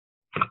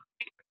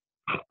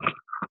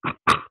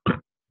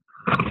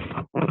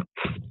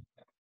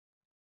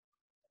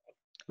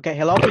Okay,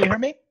 hello, can you hear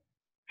me?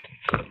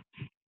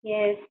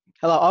 Yes.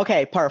 Hello,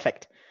 okay,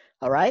 perfect.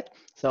 All right,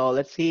 so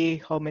let's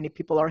see how many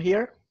people are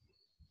here.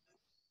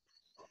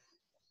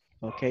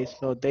 Okay,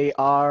 so they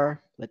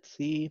are, let's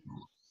see.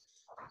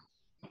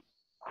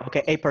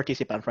 Okay, 8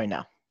 participants right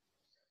now.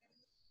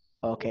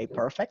 Okay,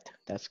 perfect,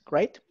 that's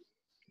great.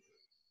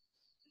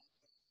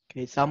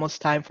 Okay, it's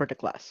almost time for the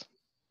class.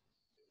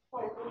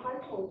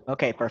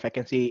 Okay, perfect, I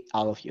can see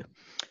all of you.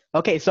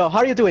 Okay, so how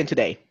are you doing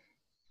today?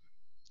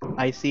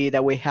 I see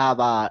that we have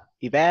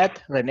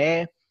Yvette,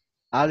 Rene,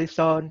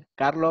 Alison,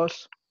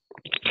 Carlos,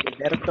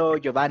 Gilberto,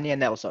 Giovanni,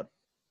 and Nelson.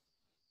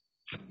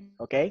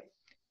 Okay,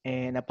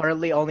 and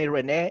apparently only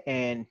Rene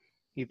and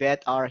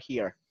Yvette are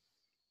here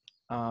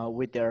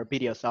with their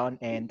videos on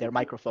and their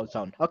microphones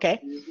on.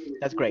 Okay,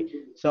 that's great.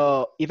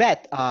 So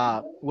Yvette,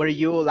 were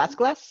you last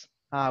class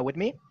with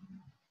me?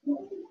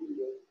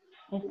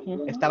 Excuse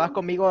me. ¿Estabas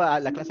conmigo a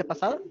la clase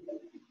pasada?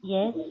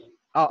 Yes.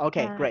 Oh,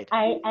 okay, great.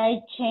 I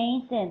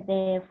changed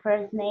the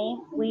first name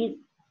with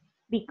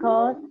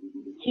because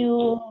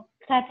to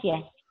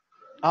Katia.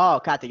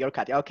 Oh, Katy, you're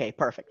Katy. Okay,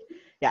 perfect.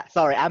 Yeah,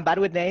 sorry, I'm bad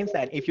with names,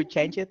 and if you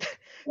change it,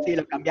 si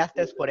lo cambiaste,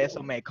 es por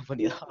eso me he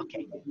confundido.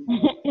 Okay,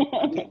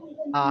 okay.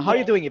 How are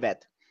you doing,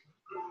 Yvette?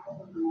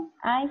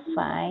 I'm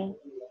fine.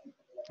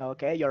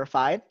 Okay, you're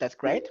fine. That's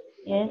great.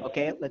 Yes.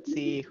 Okay, let's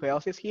see who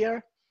else is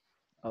here.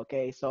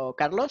 Okay, so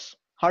Carlos,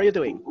 how are you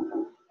doing?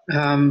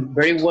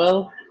 Very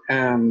well.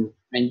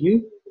 And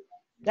you?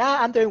 Yeah,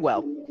 I'm doing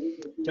well.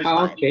 Just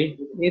Oh, fine. okay,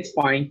 it's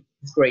fine.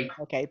 It's great.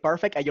 Okay,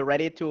 perfect. Are you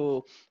ready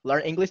to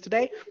learn English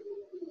today?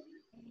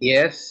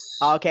 Yes.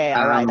 Okay,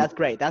 all right. That's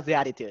great. That's the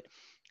attitude.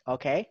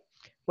 Okay.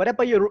 What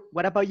about you?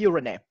 What about you,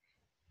 Rene?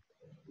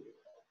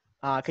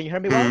 Can you hear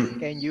me well?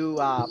 Can you?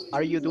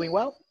 Are you doing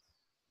well?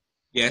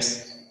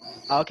 Yes.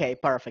 Okay,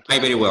 perfect.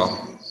 I'm very well.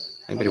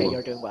 Okay,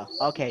 you're doing well.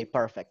 Okay,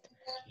 perfect.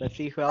 Let's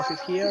see who else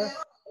is here.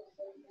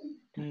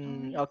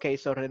 Okay,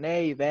 so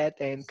Rene, Yvette,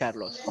 and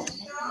Carlos.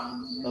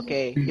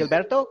 Okay,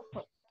 Gilberto,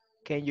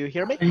 can you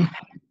hear me?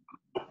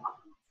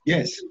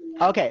 Yes.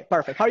 Okay,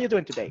 perfect. How are you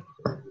doing today?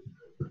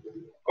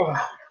 Oh,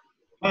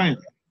 fine.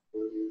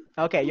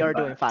 Okay, you're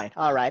doing fine.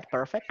 All right,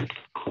 perfect.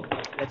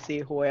 Let's see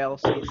who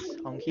else is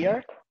on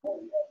here.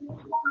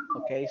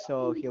 Okay,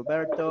 so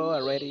Gilberto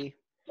already.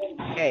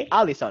 Okay,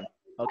 Alison.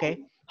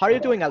 Okay, how are you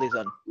doing,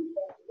 Alison?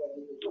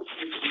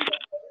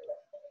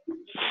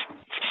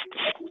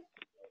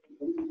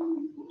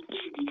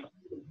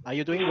 Are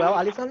you doing well,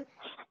 Alison?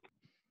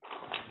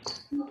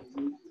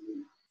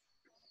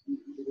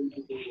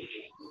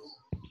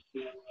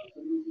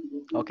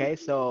 Okay,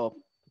 so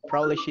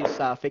probably she's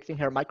fixing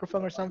her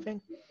microphone or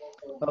something.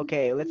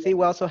 Okay, let's see.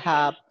 We also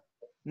have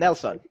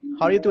Nelson.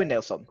 How are you doing,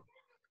 Nelson?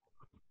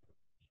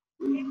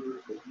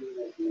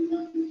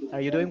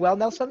 Are you doing well,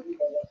 Nelson?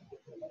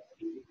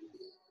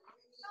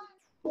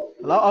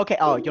 Hello? Okay.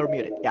 Oh, you're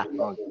muted. Yeah.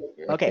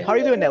 Okay. How are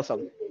you doing,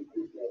 Nelson?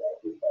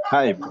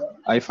 Hi,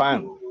 I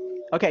fine.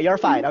 Okay, you're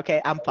fine.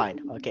 Okay, I'm fine.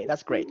 Okay,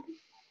 that's great.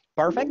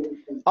 Perfect.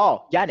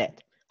 Oh,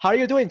 Janet. How are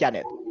you doing,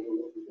 Janet?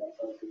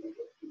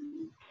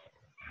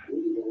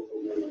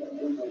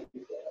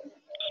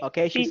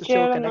 Okay, she's still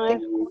Teacher, no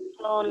connecting.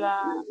 escucho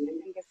la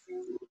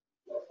presentación.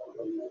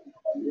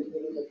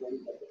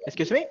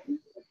 Excuse me?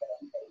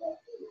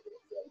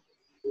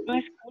 No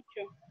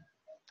escucho.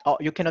 Oh,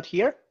 you cannot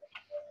hear?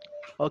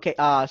 Okay,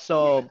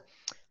 so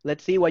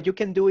let's see. What you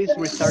can do is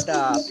restart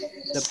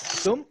the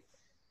Zoom.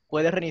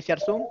 Puedes reiniciar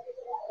Zoom.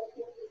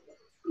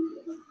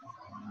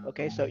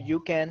 Okay, so you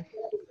can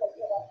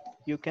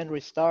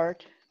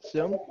restart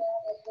Zoom.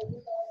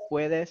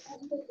 Puedes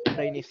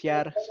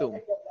reiniciar Zoom.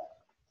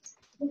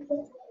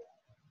 Okay.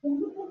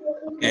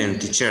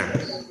 And teacher,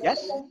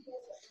 Yes?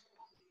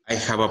 I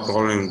have a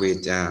problem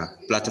with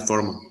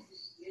platform.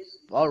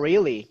 Oh,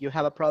 really? You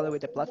have a problem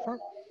with the platform?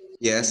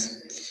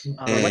 Yes.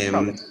 What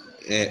problem?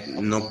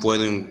 No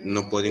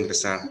puedo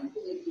ingresar.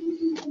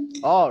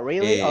 Oh,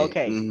 really?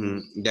 Okay.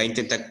 Ya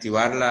intenté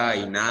activarla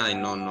y nada, y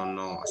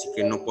no. Así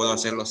que no puedo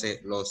hacer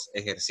los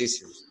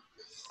ejercicios.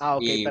 Ah,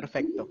 ok, Y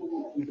perfecto.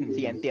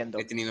 Sí, entiendo.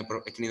 he tenido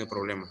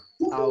problemas.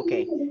 Ah, ok.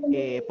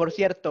 Por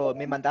cierto,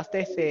 ¿me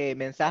mandaste ese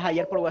mensaje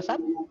ayer por WhatsApp?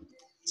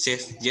 Sí,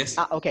 yes.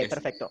 Ah, ok, Yes.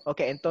 perfecto.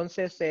 Ok,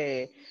 entonces,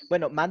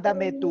 bueno,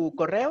 mándame tu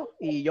correo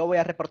y yo voy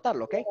a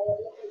reportarlo, ¿ok?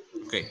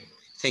 Ok,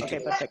 thank you.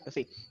 Ok, perfecto,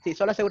 sí. Sí,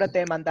 solo asegúrate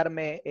de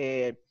mandarme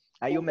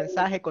ahí un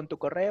mensaje con tu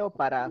correo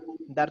para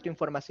dar tu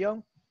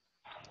información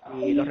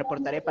y lo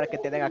reportaré para que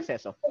te den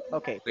acceso.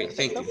 Ok, Okay,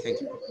 thank perfecto. you, thank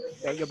you.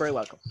 Okay, you're very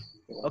welcome.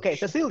 Okay,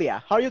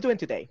 Cecilia, how are you doing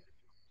today?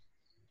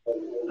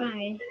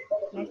 Fine.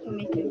 Nice to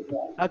meet you.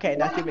 Okay,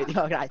 nice to meet you.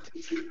 All right.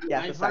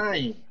 Yes, I'm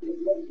exactly.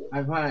 fine.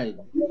 I'm fine.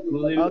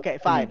 Okay,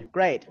 fine.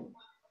 Great.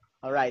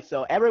 All right,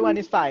 so everyone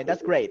is fine.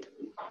 That's great.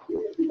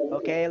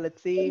 Okay,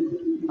 let's see.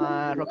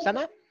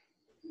 Roxana?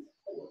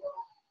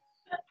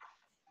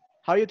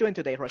 How are you doing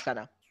today,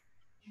 Roxana?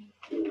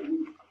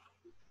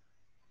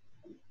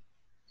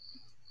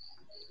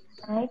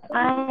 I'm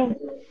fine.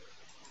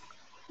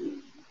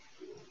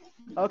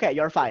 Okay,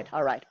 you're fine.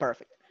 All right,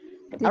 perfect.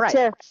 All right.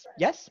 Teacher,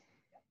 Yes?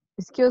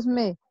 excuse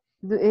me.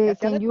 Yes,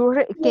 Janet?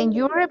 Can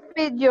you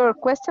repeat your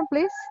question,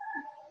 please?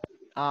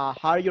 How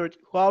are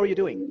you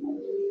doing?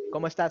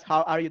 ¿Cómo estás?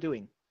 How are you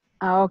doing?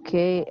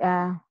 Okay.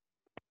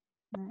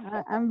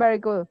 I'm very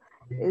good.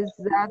 Is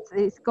that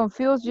it's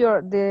confused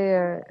your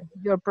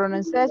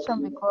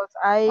pronunciation because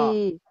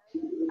I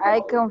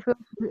confused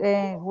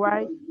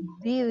what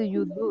did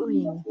you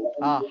doing?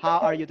 How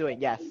are you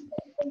doing? Yes.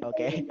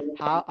 Okay.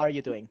 How are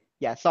you doing?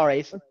 Yeah, sorry.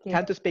 It's Okay.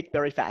 tend to speak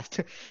very fast.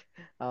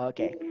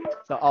 Okay.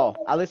 So, oh,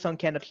 Allison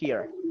cannot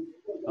hear.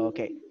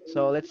 Okay.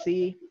 So let's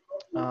see.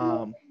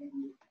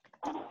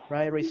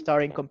 Right,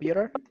 restarting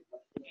computer.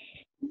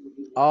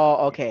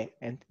 Oh, okay.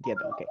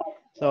 Entiendo. Okay.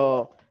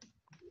 So,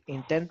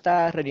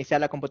 intenta reiniciar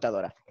la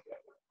computadora.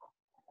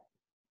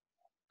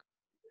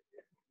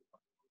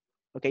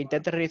 Okay,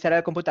 intenta reiniciar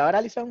la computadora,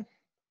 Allison.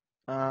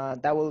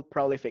 That will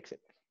probably fix it.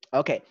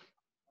 Okay.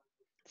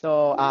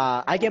 So,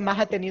 ¿alguien más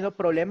ha tenido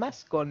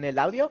problemas con el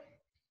audio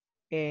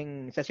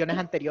en sesiones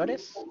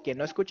anteriores que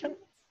no escuchan?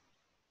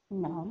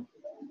 No.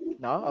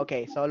 No, ok,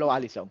 solo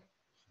Allison.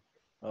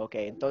 Ok,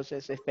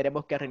 entonces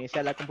esperemos que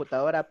reiniciar la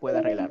computadora pueda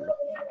arreglarlo.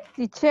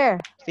 Teacher,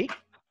 ¿Sí?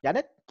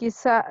 ¿Janet?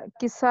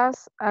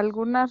 quizás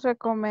algunas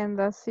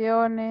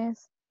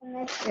recomendaciones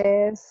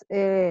es,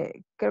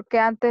 creo que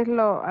antes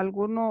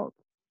los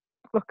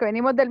que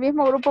venimos del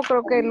mismo grupo,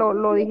 creo que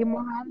lo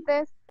dijimos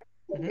antes,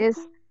 es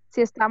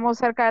si estamos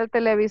cerca del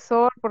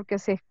televisor, porque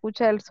se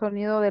escucha el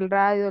sonido del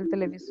radio, del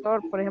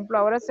televisor. Por ejemplo,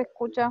 ahora se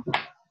escucha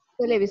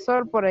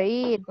televisor por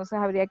ahí, entonces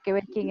habría que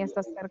ver quién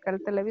está cerca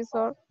del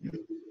televisor,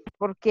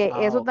 porque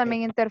eso Ok.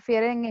 también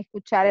interfiere en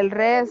escuchar el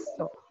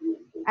resto.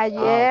 Ok.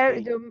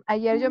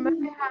 Ayer yo me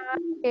fijaba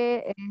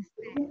que,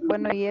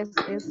 bueno, y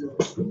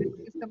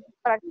estamos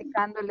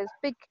practicando el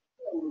speak,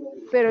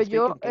 pero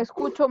yo Speaking, ¿qué?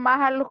 escucho más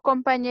a los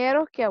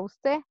compañeros que a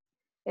usted.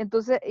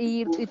 Entonces,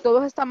 y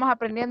todos estamos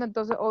aprendiendo,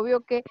 entonces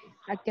obvio que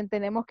a quien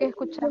tenemos que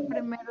escuchar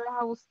primero es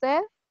a usted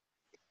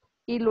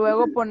y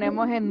luego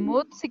ponemos en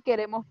mood si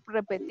queremos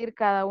repetir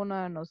cada uno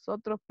de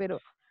nosotros, pero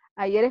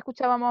ayer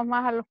escuchábamos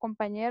más a los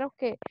compañeros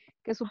que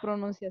su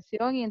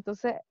pronunciación y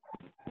entonces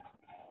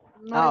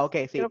no es, Ok,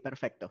 sí, creo que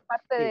perfecto.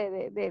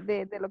 parte Sí.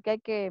 de lo que hay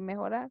que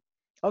mejorar.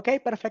 Ok,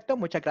 perfecto.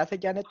 Muchas gracias,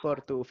 Janet,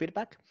 por tu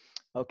feedback.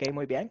 Ok,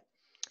 muy bien.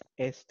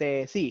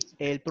 Sí,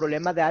 el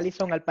problema de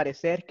Allison al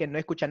parecer que no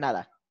escucha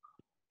nada.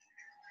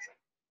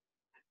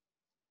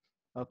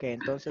 Ok,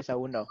 entonces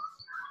aún no.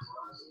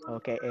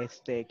 Ok,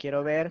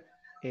 quiero ver.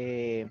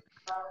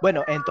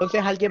 Bueno,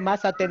 entonces, ¿alguien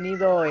más ha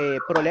tenido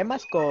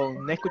problemas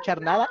con no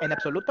escuchar nada en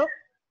absoluto?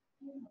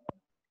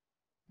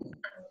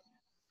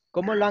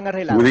 ¿Cómo lo han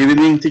arreglado? Good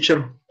evening,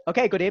 teacher.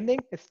 Okay, good evening,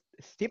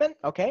 Stephen.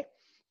 Okay,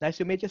 nice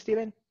to meet you,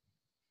 Stephen.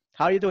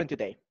 How are you doing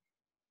today?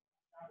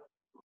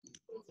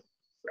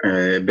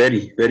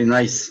 Very, very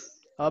nice.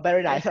 Oh,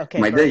 very nice. Okay,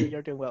 My great. day.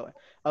 You're doing well.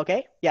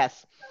 Okay,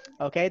 yes.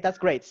 Okay, that's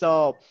great.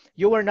 So,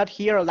 you were not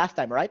here last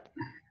time, right?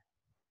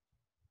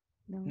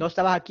 No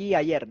estabas aquí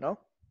ayer, ¿no?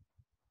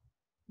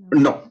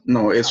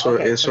 No, eso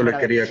Okay, le primera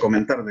vez. quería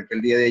comentar, de que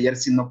el día de ayer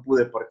sí no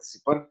pude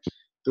participar.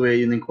 Tuve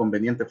ahí un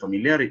inconveniente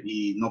familiar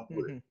y no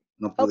pude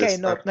Okay,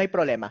 estar. no hay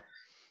problema.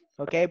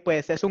 Okay,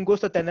 pues es un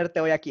gusto tenerte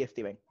hoy aquí,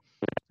 Steven.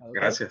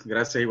 Okay.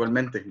 Gracias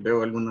igualmente.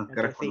 Veo algunas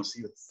caras Sí,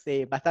 conocidas.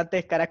 sí,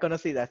 bastantes caras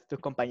conocidas, tus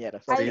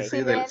compañeros. Hi, Okay.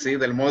 Steven.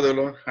 Del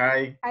módulo.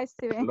 Hi. Hi,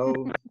 Steven. Hello.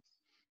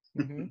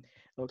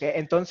 Okay,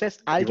 entonces,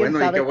 Y ¿alguien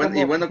bueno, sabe cómo?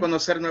 y bueno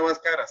conocer nuevas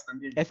caras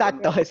también. Exacto,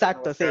 Bueno conocer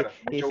exacto, nuevas sí. caras.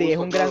 Y Mucho sí, es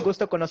gusto a un gran todos.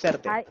 gusto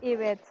conocerte. Hi,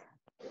 Yvette.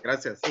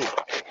 Gracias. Sí,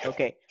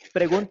 ok.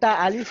 Pregunta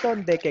a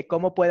Allison de que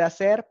cómo puede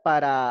hacer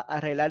para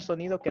arreglar el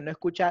sonido que no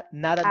escucha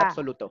nada en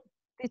absoluto.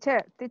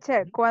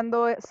 Teacher,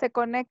 cuando se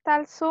conecta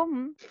al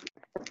Zoom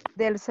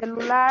del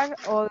celular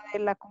o de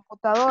la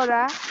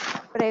computadora,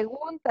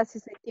 pregunta si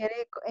se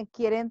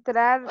quiere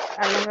entrar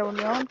a la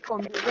reunión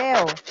con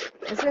video.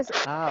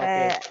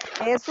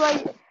 Eso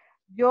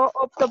yo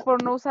opto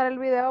por no usar el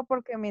video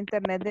porque mi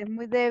internet es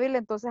muy débil,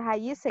 entonces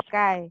allí se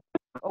cae.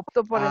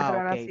 Opto por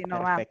entrar Ok, así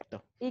nomás.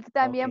 perfecto. Y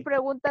también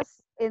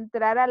preguntas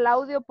entrar al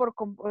audio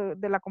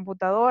de la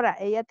computadora.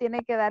 Ella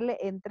tiene que darle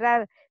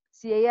entrar.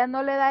 Si ella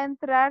no le da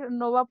entrar,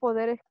 no va a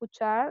poder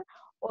escuchar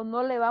o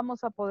no le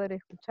vamos a poder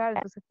escuchar.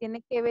 Entonces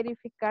tiene que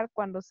verificar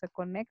cuando se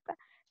conecta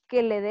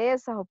que le dé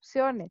esas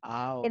opciones.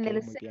 En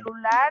el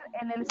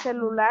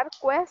celular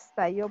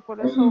cuesta. Yo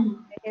por eso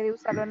dejé de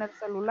usarlo en el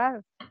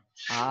celular.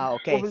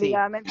 Ok,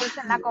 Obligadamente es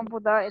en la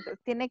computadora. Entonces,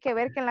 tiene que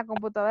ver que en la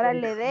computadora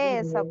le dé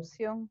esa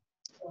opción.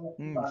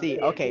 Sí,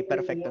 ok,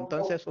 perfecto.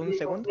 Entonces, un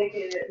segundo.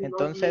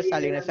 Entonces,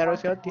 al ingresar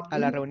a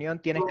la reunión,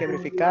 tienes que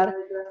verificar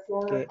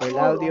que el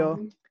audio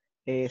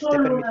esté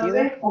permitido.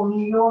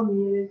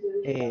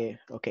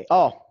 Ok.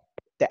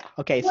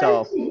 Ok,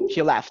 so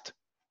she left.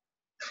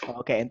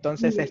 Ok,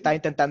 entonces está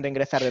intentando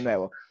ingresar de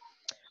nuevo.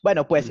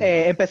 Bueno, pues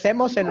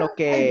empecemos en lo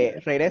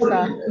que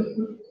regresa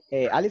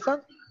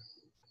Allison.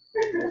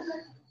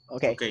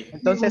 Ok,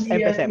 entonces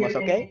empecemos,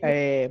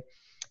 ¿ok?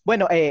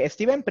 Bueno,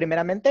 Steven,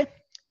 primeramente,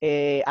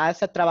 ¿has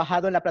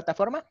trabajado en la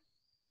plataforma?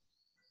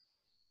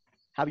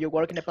 Have you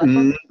worked in the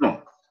platform?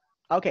 No.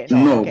 Ok,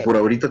 No, ok. por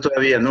ahorita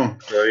todavía no.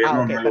 Todavía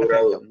no, Ok, no he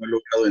perfecto.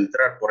 logrado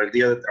entrar. Por el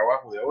día de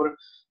trabajo de ahora,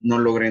 no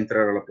logré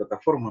entrar a la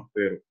plataforma,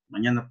 pero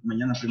mañana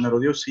primero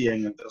Dios, sí,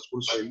 en el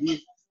transcurso del día,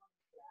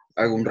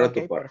 hago un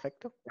rato Ok,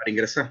 perfecto. para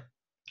ingresar.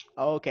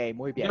 Ok,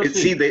 muy bien. Yo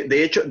Sí, sí.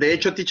 de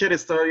hecho, teacher,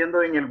 estaba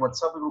viendo en el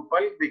WhatsApp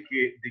grupal de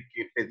que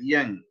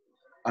pedían,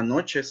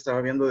 anoche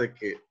estaba viendo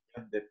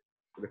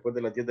después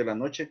de las 10 de la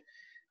noche,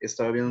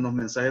 estaba viendo unos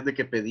mensajes de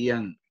que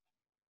pedían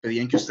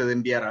que usted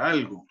enviara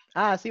algo.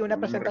 Ah, sí, una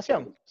No me presentación.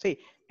 recuerdo. Sí.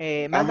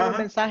 Mándame un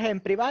Ajá, mensaje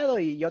en privado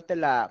y yo te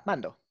la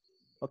mando.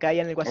 Ok, ahí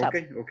en el WhatsApp.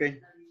 ok. Sí,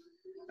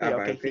 ok,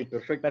 Ok, sí.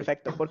 perfecto.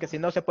 Perfecto. Porque si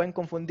no se pueden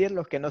confundir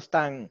los que no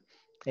están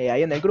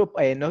ahí en el grupo,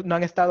 no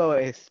han estado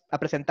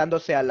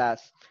presentándose a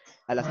las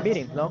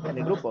meetings, ¿no? En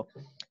el grupo.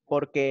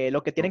 Porque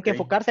lo que tienen Ok. que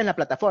enfocarse en la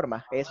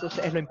plataforma, eso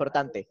es lo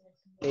importante.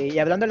 Y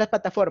hablando de la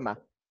plataforma,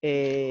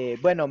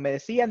 bueno, me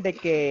decían de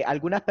que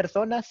algunas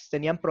personas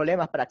tenían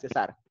problemas para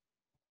accesar.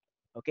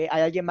 ¿Ok?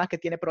 ¿Hay alguien más que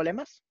tiene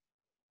problemas?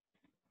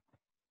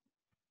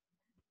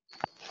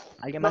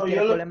 ¿Alguien más No,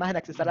 tiene problemas en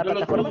accesar a la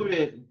plataforma?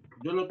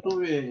 yo lo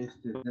tuve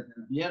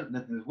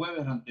desde el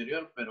jueves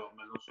anterior, pero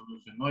me lo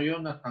solucionó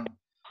Jonathan.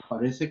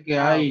 Parece que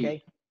Ah,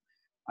 ok.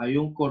 hay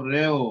un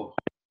correo,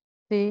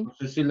 Sí. no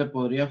sé si le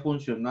podría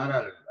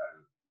funcionar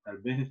tal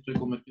vez estoy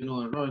cometiendo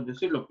un error en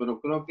decirlo, pero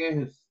creo que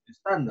es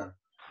estándar.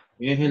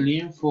 Es el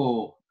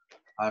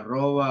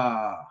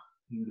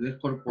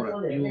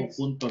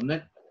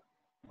info@inglescorporativo.net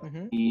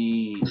Ujú.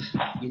 y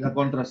la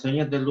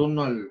contraseña es del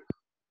 1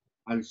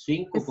 al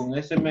 5, con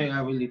ese me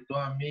habilitó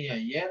a mí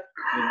ayer,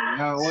 pero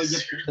ya hoy ya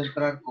pude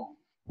entrar con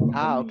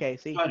Ah, mi ok,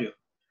 sí. usuario.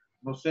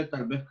 No sé,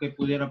 tal vez que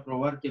pudiera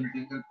probar quien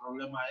tenga el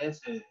problema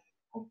ese,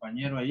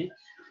 compañero ahí,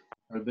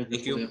 tal vez le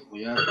Thank you. puede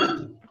apoyar.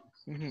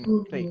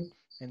 Ujú, sí,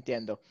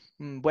 entiendo.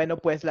 Bueno,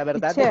 pues la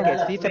verdad es Teacher. que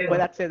sí se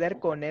puede acceder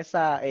con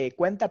esa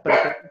cuenta, pero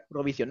creo que es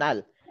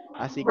provisional.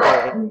 Así que si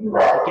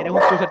quieres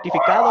tu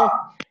certificado,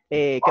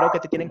 creo que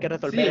te tienen que Sí,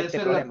 resolver este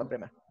problema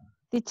primero. esa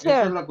es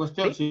Teacher. la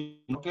cuestión,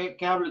 ¿Sí? sino que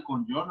hable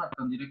con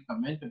Jonathan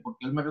directamente,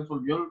 porque él me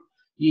resolvió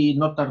y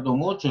no tardó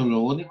mucho. Lo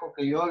único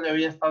que yo le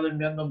había estado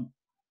enviando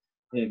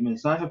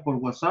mensajes por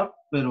WhatsApp,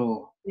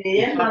 pero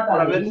quizás por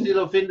haber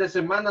sido fin de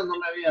semana no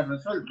me había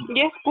resuelto. Yo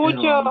Pero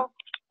escucho.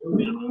 ¿Ok?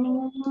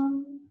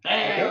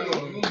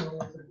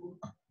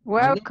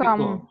 Welcome.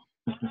 magnífico.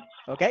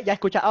 ¿Ok? Ya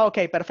escucha. Ah, ok,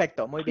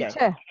 perfecto. Muy bien.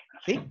 Teacher.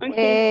 ¿Sí? Ok.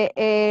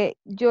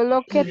 Yo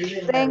lo que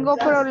tengo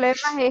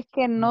problemas es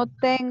que no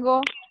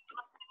tengo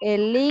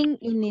el link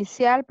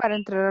inicial para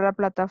entrar a la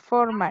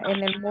plataforma.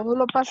 En el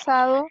módulo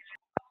pasado,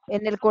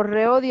 en el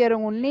correo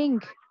dieron un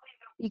link.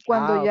 Y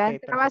cuando Ah, ya ok,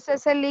 entrabas a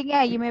perfecto. ese link,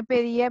 ahí me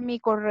pedía mi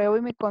correo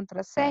y mi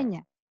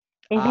contraseña.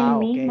 Es el Ah, ok,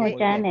 mismo, muy bien.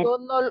 Janet, Yo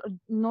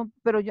no,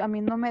 pero a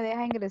mí no me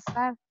deja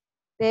ingresar.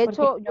 De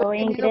porque hecho, yo yo he he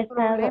tenido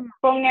ingresado. problemas.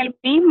 Con el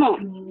mismo.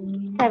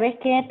 ¿Sabes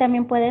qué?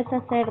 También puedes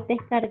hacer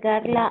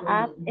descargar la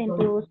app en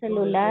tu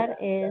celular.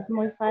 Es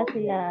muy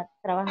fácil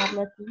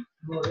trabajarlo así.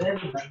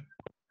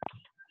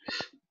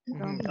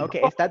 Ujú, ok,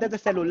 ¿estás desde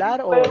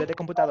celular o desde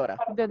computadora?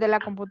 Desde la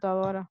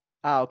computadora.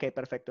 Ah, ok,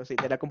 perfecto. Sí,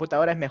 de la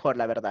computadora es mejor,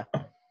 la verdad.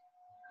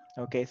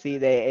 Ok, sí,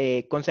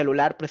 con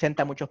celular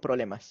presenta muchos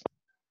problemas.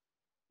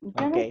 Yo Ok,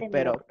 no he tenido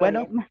pero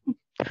bueno. problemas.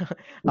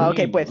 Ok,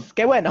 pues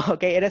qué bueno.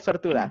 Ok, eres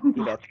sortuda,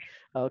 Ivette.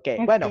 Ok,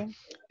 bueno, Ok.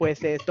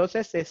 pues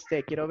entonces,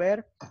 quiero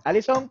ver.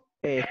 Alison,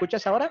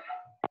 ¿escuchas ahora?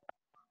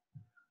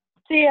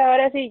 Sí,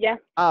 ahora sí ya.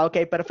 Ah, ok,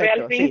 Fue al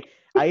perfecto. fin. Sí,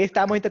 ahí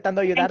estamos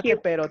intentando Thank ayudarte, you.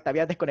 pero te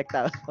habías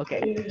desconectado. Ok,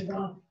 ok,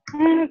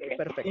 Okay.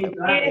 perfecto. Sí,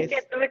 es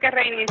que tuve que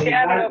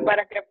reiniciarlo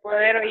para que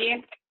poder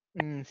oír.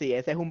 Sí,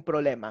 ese es un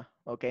problema.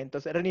 Ok,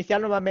 entonces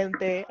reiniciar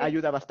nuevamente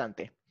ayuda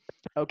bastante.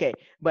 Ok,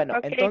 bueno,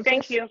 Okay, thank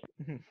entonces, you.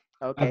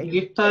 ok, Aquí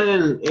está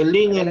el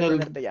link alegra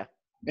tenerte ya.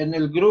 en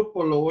el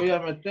grupo, lo voy a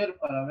meter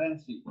para ver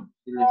si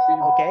le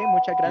sirve. Ok,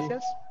 muchas Sí.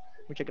 gracias.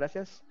 Muchas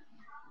gracias.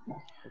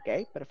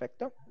 Ok,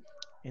 perfecto.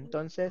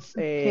 Entonces,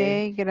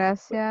 Ok,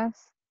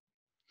 gracias.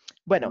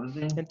 bueno,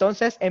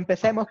 entonces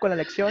empecemos con la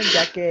lección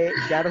ya que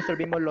ya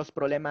resolvimos los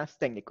problemas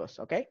técnicos,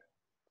 ¿ok?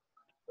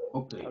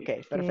 Ok. Ok,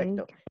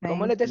 perfecto. Ok,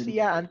 Como thank les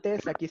decía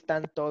antes, aquí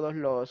están todos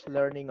los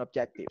learning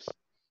objectives,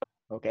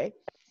 ¿ok?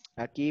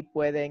 Aquí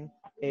pueden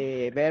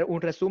ver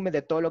un resumen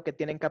de todo lo que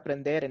tienen que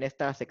aprender en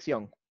esta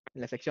sección.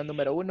 En la sección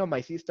número 1,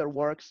 My Sister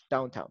Works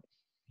Downtown,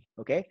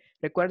 ¿ok?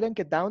 Recuerden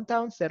que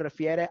downtown se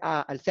refiere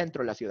al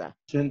centro de la ciudad.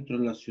 Centro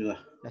de la ciudad.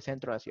 La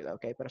centro de la ciudad,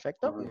 ok,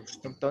 perfecto. Correcto.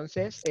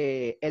 Entonces,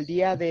 el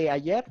día de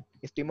ayer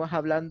estuvimos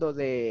hablando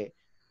de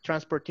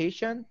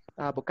transportation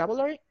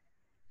vocabulary,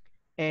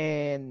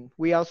 and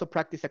we also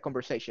practiced a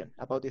conversation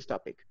about this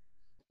topic,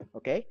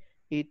 ok.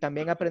 Y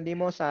también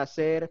aprendimos a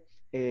hacer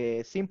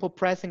simple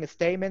present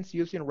statements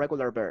using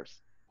regular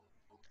verbs.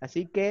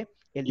 Así que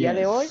el día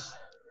de hoy, Yes.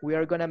 we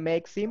are going to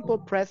make simple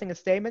present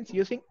statements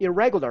using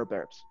irregular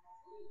verbs,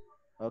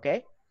 ok.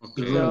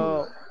 Okay.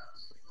 So,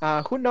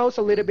 who knows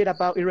a little bit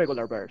about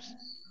irregular verbs?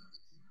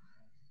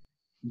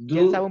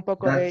 ¿Quién sabe Do un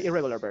poco de that.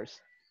 irregular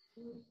verbs?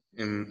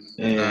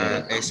 La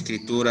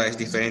escritura es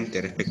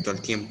diferente respecto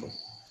al tiempo.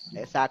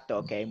 Exacto,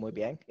 ok, muy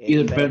bien. Es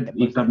diferente,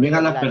 Y pues son también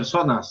a las irregulares.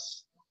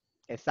 personas.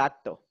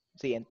 Exacto,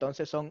 Sí,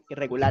 entonces son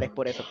irregulares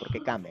por eso,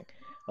 porque cambian.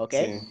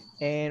 Okay. Sí.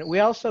 And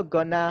we're also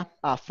gonna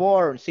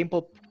form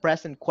simple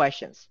present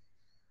questions.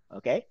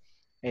 Okay.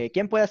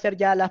 ¿Quién puede hacer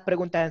ya las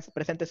preguntas en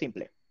presente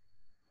simple?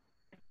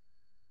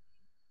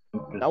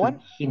 No one?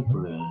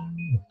 Simple.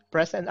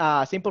 Present,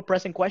 simple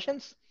present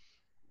questions?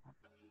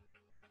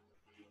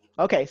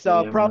 Okay,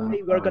 so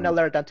probably we're gonna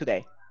learn that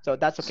today. So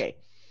that's okay.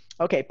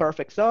 Okay,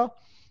 perfect. So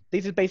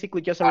this is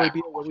basically just a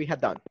review of what we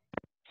had done.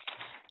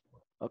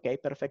 Okay,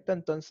 perfecto.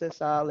 Entonces,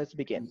 let's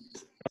begin.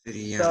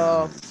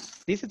 So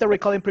this is the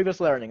recalling previous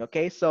learning.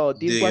 Okay, so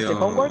this was the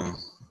homework.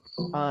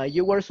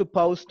 You were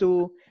supposed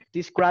to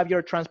describe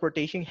your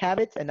transportation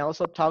habits and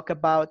also talk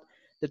about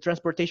the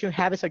transportation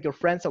habits of your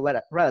friends or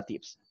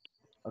relatives.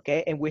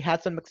 Okay, and we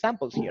had some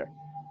examples here.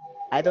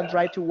 I don't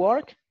drive to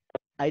work.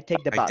 I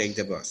take the bus. I take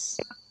the bus.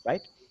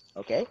 Right?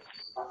 Okay.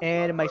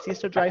 And my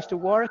sister drives to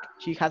work.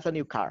 She has a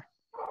new car.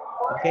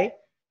 Okay.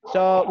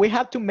 So we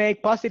have to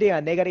make positive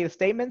and negative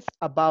statements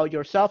about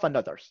yourself and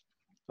others.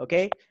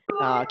 Okay.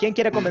 ¿Quién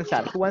quiere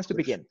comenzar? Who wants to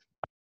begin?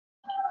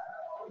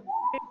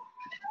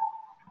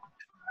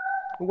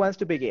 Who wants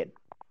to begin?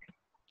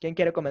 ¿Quién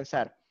quiere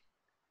comenzar?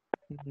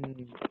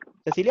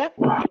 Cecilia,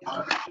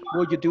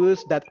 would you do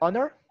us that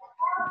honor?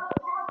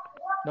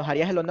 ¿Nos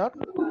harías el honor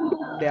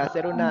de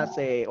hacer unas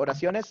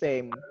oraciones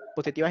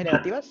positivas y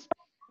negativas?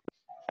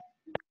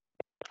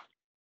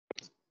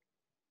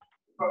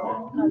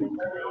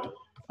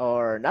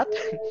 Or not?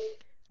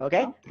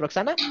 Okay,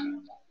 Roxana,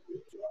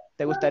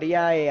 ¿te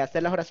gustaría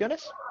hacer las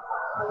oraciones?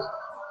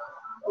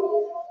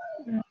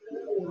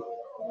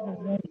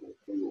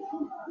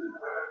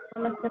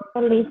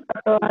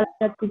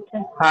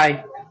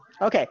 Hi.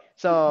 Okay,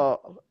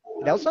 so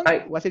Nelson,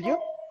 Hi. was it you?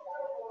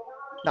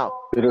 No.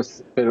 Pero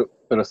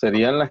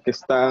serían las que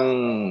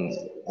están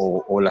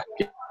o las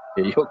que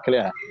yo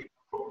crea.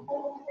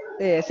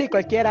 Sí,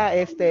 cualquiera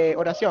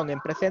oración en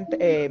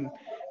presente,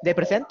 de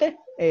presente,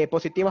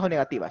 positivas o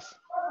negativas.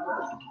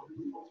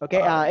 Ok,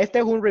 este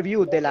es un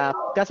review de la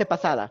clase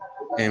pasada.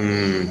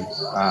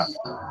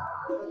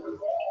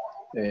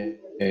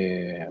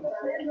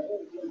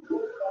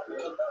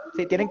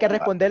 Sí, tienen que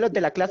responder los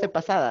de la clase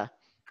pasada.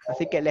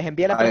 Así que les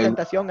envié la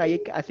presentación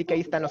ahí, así que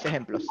ahí están los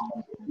ejemplos.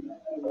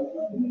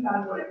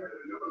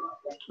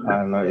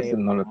 No, ese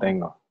no lo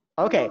tengo.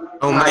 Okay.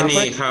 How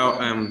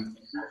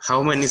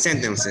many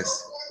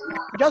sentences?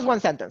 Just one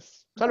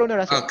sentence. Solo una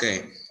oración.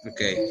 Okay.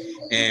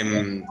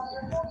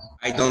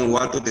 I don't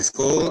want to the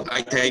school.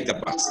 I take the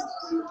bus.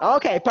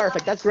 Okay,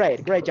 perfect. That's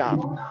great. Great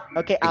job.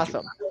 Okay,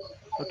 awesome.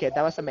 Okay,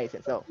 that was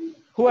amazing. So,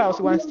 who else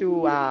wants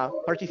to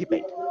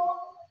participate?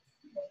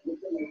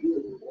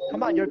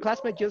 Come on, your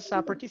classmate just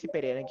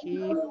participated and he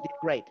did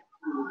great.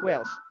 Who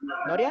else?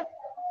 Noria?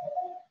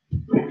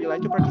 Would you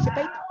like to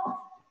participate?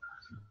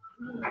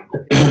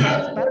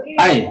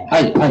 Hi.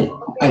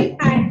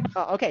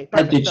 Oh, okay,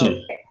 perfect. So,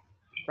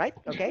 right?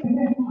 Okay.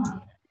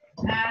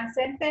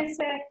 Sentence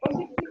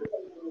positive.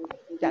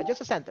 Yeah,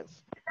 just a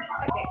sentence.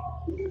 Okay.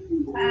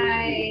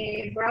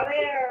 My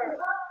brother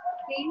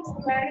thinks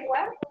very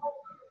well.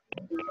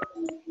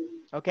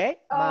 Okay.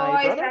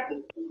 My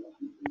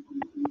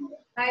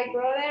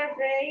brother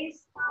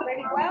drives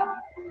very well.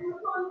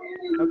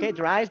 Okay,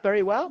 drives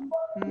very well.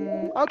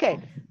 Okay,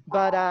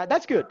 but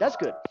that's good. That's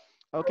good.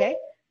 Okay,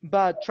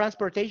 but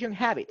transportation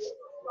habits.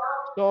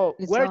 So,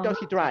 where does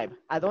he drive?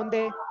 ¿A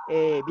dónde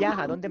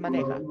viaja? ¿A dónde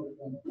maneja?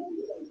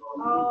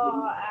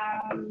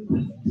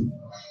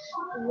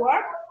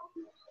 Work.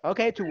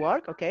 Okay, to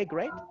work. Okay,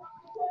 great.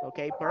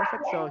 Okay,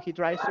 perfect. So he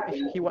drives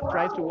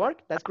to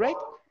work. That's great.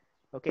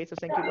 Okay, so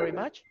thank you very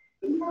much.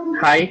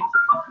 Hi.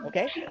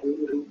 Okay.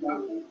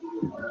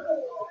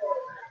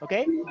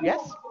 Okay, yes?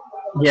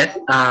 Yes,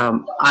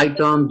 I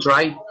don't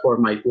drive for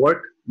my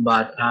work,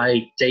 but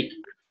I take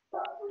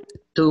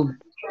two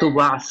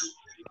bus.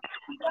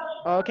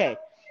 Okay,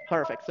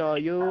 perfect. So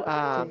you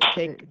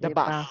take the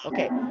bus.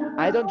 Okay,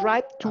 I don't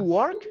drive to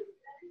work.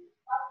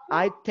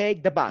 I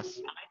take the bus.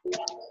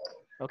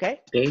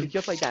 Okay, it's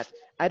just like that.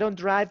 I don't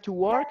drive to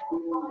work.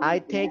 I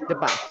take the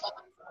bus.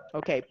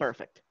 Okay,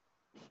 perfect.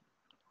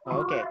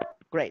 Okay,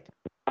 great.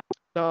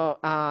 So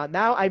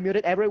now I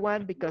muted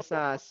everyone because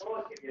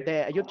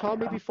you told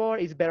me before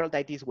it's better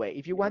like this way.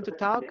 If you want to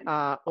talk,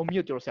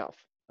 unmute yourself.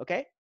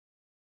 Okay.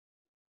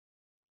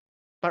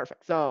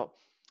 Perfect. So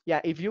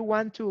yeah, if you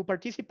want to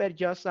participate,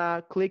 just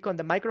click on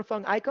the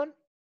microphone icon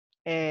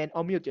and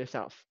unmute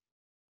yourself.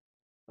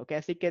 Okay,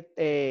 así que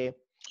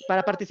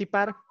para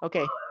participar,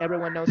 okay,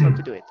 everyone knows how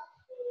to do it.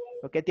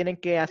 Okay, tienen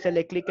que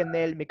hacerle clic en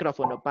el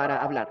micrófono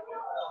para hablar.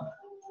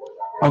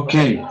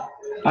 Okay.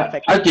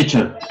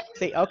 Teacher.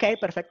 Sí, okay,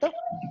 perfecto.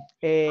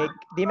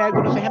 Dime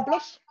algunos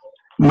ejemplos.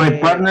 My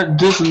partner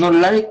does not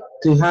like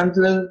to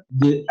handle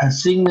the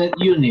assigned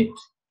unit.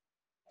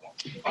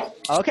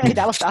 Okay,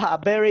 that was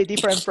very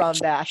different from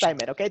the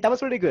assignment. Okay, that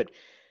was really good.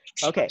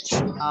 Okay,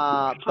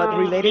 but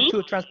related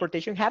to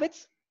transportation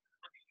habits?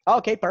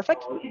 Okay,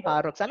 perfect.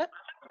 Roxana?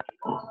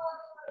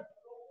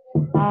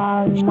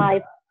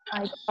 My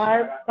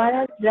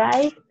parents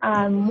drive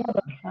a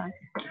motorcycle.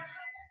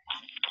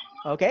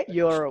 Okay,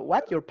 your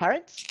what? Your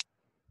parents?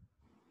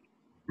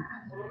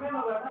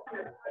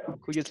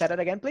 Could you say that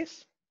again,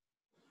 please?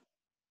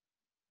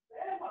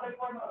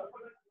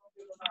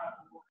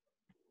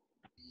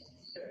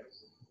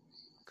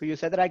 Could you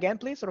say that again,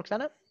 please,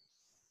 Roxana?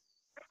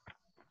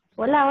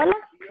 Hola, hola.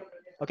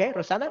 Okay,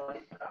 Rosana.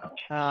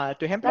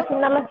 ¿Tu ejemplo? Casi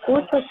no me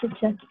escucho,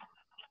 teacher.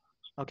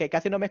 Ok,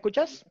 casi no me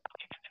escuchas.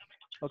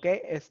 Ok,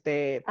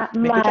 ¿me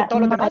My, escuchan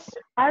todos los my demás?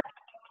 part-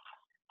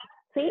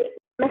 ¿Sí?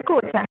 ¿Me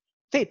escucha?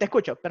 Sí, te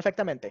escucho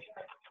perfectamente.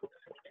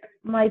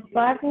 My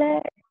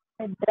partner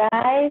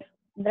drive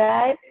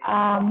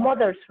a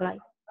motorcycle.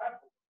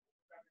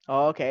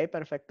 Ok,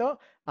 perfecto.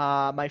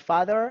 My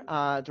father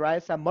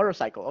drives a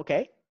motorcycle. Ok,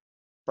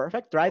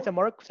 perfect. Drives a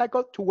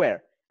motorcycle to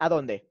where? ¿A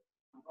dónde?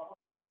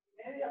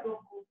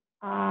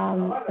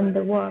 In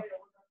the work.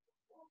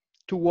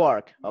 To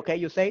work. Ok,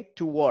 you say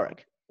to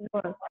work.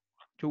 Work.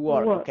 To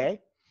work, work. ok.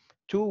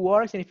 To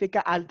work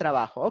significa al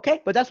trabajo.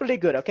 Okay, but that's really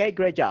good. Okay,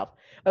 great job.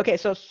 Okay,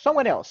 so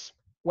someone else.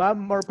 One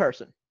more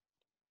person.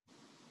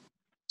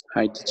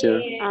 Hi,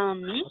 teacher.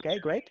 Okay,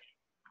 great.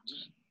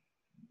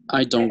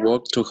 I don't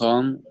walk to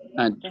home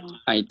and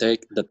I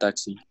take the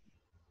taxi.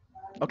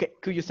 Okay,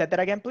 could you say that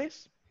again,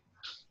 please?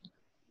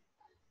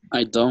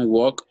 I don't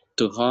walk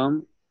to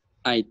home,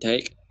 I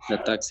take the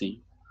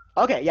taxi.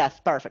 Okay, yes,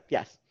 perfect,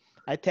 yes.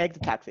 I take the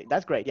taxi.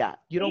 That's great, yeah.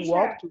 You don't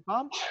walk to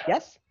home,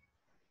 yes?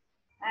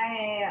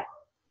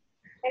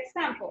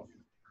 Example.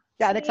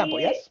 Yeah, an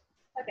example, yes?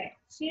 Okay.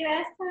 She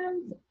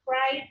doesn't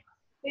ride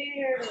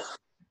her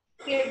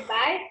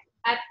bike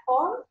at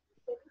home.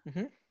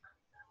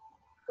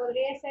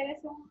 ¿Podría ser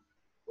eso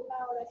una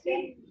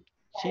oración?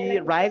 She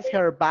rides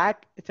her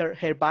bike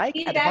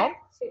at home.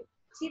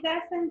 She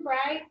doesn't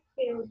ride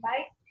her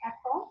bike at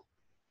home.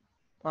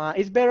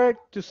 It's better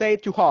to say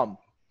to home.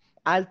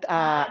 A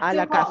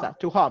la casa,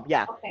 to home,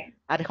 yeah. Okay.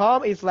 At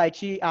home is like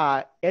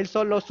él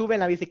solo sube en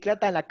la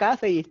bicicleta en la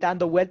casa y está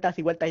dando vueltas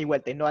y vueltas y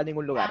vueltas y no a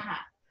ningún lugar. Okay.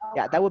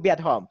 Yeah, that would be at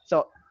home.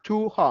 So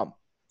to home.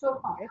 To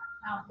home. Okay.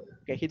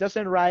 Okay, he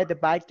doesn't ride the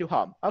bike to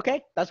home.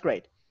 Okay, that's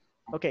great.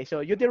 Okay, so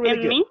you did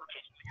really good. Me?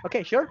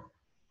 Okay, sure.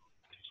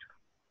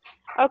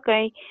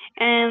 Okay,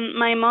 and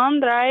my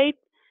mom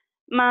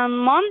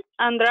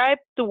and drive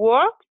to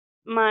work.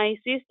 My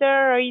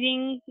sister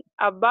riding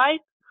a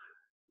bike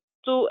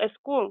to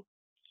school.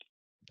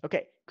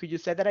 Okay, could you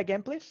say that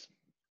again, please?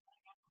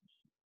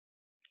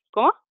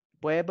 ¿Cómo?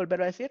 ¿Puedes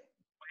volver a decir?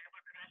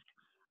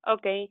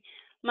 Okay,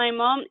 my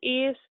mom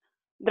is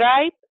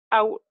drive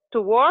out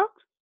to work,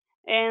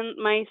 and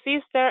my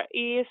sister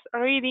is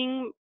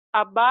riding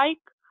a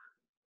bike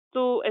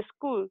to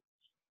school.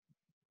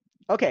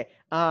 Okay,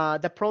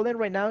 the problem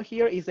right now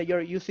here is that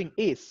you're using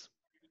is.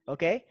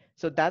 Okay,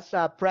 so that's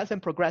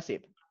present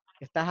progressive.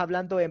 Estás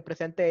hablando en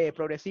presente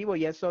progresivo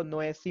y eso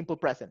no es simple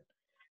present.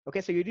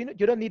 Okay, so you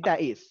don't need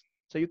that is.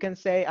 So you can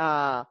say,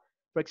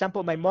 for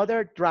example, my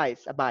mother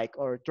drives a bike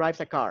or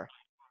drives a car.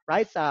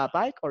 Rides a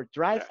bike or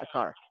drives a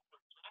car.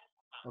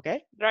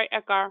 Okay? Drive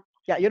a car.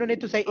 Yeah, you don't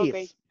need to say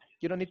Okay. is.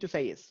 You don't need to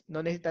say is.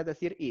 No necesitas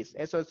decir is.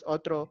 Eso es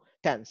otro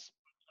tense.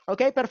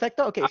 Okay,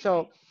 perfecto. Okay,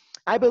 so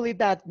I believe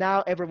that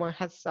now everyone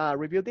has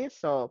reviewed this.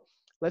 So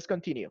let's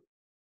continue.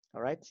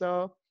 All right,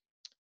 so,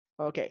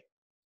 okay.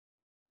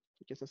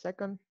 Just a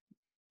second.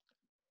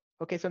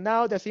 Okay, so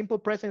now the simple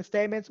present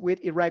statements with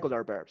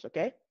irregular verbs,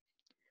 okay?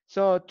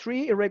 So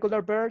 3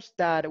 irregular verbs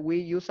that we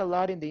use a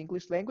lot in the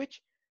English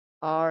language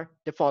are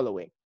the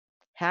following.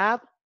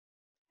 Have,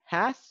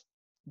 has,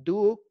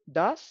 do,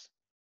 does,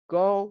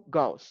 go,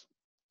 goes,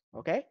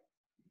 okay?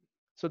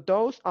 So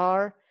those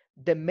are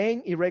the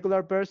main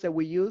irregular verbs that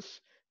we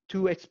use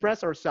to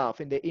express ourselves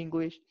in the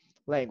English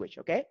language,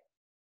 okay?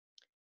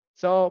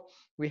 So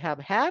we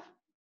have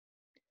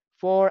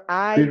for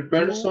I, you,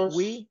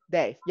 we,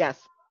 they.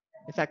 Yes,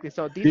 exactly.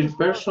 So this is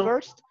for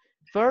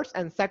first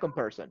and second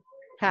person.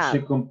 Have.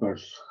 Second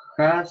person.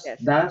 Has, yes.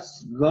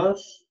 does,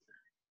 goes,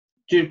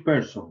 third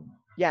person.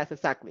 Yes,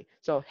 exactly.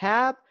 So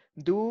have,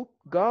 do,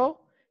 go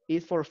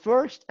is for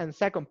first and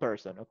second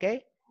person,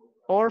 okay?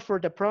 Or for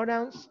the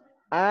pronouns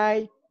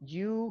I,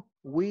 you,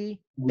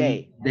 we,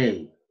 they.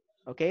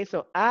 Okay,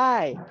 so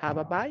I have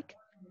a bike.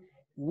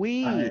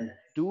 We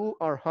do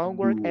our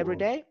homework every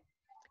day.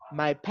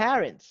 My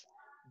parents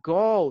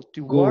go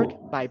to work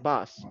by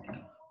bus.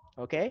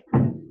 Okay,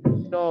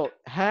 so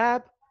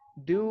have,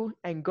 do,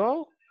 and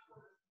go,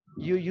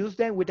 you use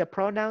them with the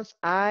pronouns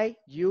I,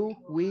 you,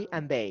 we,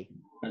 and they.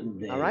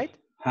 All right?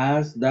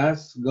 Has,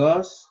 does,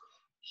 goes,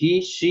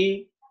 he,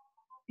 she,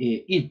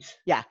 it.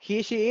 Yeah,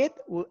 he, she, it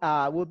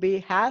will be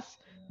has,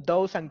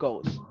 does, and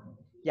goes.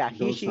 Yeah,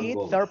 he, she,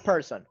 it, third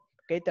person.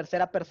 Okay,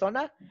 tercera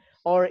persona.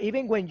 Or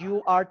even when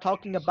you are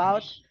talking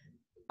about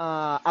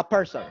a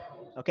person,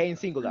 okay, in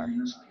singular.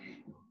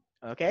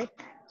 Okay,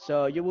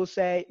 so you will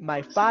say,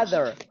 my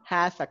father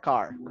has a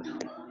car.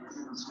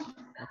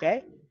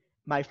 Okay,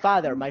 my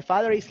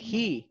father is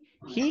he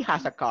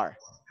has a car.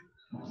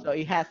 So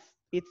it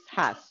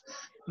has.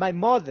 My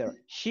mother,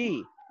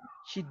 she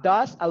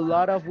does a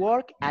lot of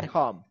work at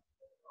home.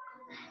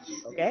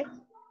 Okay,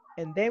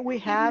 and then we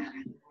have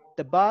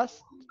the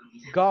bus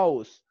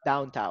goes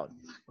downtown.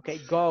 Okay,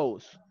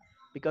 goes,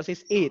 because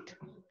it's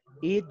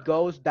it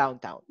goes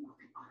downtown.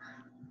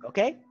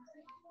 Okay,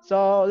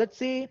 so let's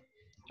see.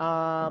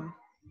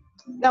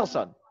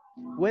 Nelson,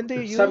 when do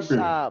you use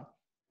Example.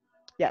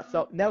 yeah,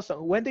 so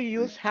Nelson, when do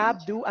you use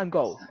have, do, and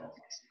go?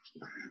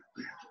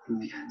 To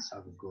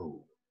and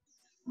go.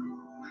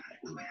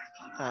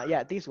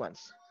 Yeah, these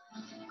ones.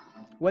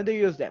 When do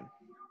you use them?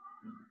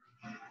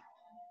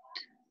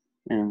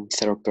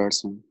 Third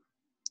person.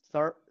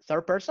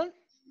 Third person?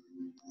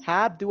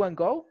 Have, do, and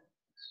go?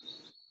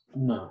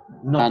 No,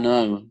 No.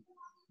 no. No.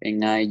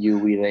 And I, you,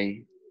 we,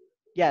 they.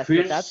 Yes,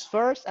 but that's First,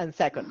 first and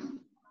second.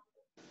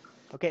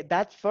 Okay,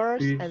 that's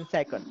first first, and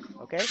second.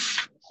 Okay,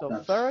 so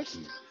that's first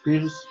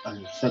first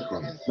and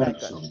second and second.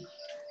 person.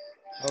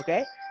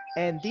 Okay,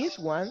 and these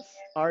ones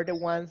are the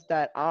ones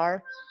that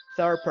are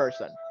third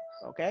person.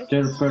 Okay,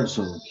 Third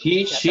person.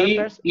 He, yeah, she, third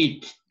person.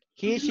 it.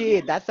 He, she,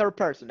 it. That's third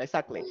person.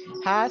 Exactly.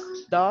 Has,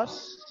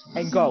 does,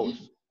 and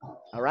goes.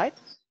 All right.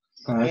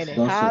 Has, And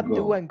does, and have,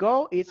 do, go. and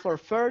go is for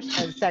first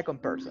and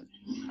second person.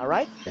 All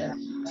right. Yeah.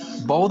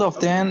 Both of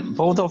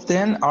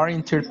them are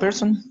in third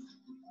person.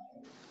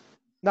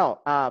 No,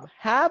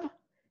 have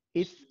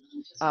is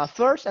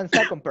first and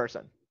second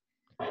person.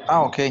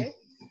 Ah, okay.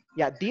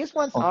 Yeah, these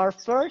ones Oh. are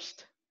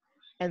first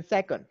and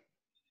second.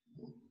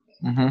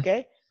 Mm-hmm.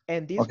 Okay,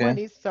 and this Okay. one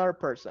is third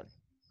person.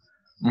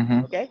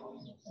 Mm-hmm. Okay.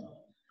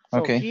 So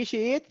Okay. he,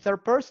 she, it,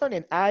 third person,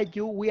 and I,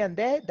 you, we, and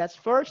they. That's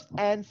first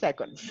and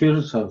second.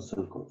 First and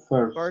second.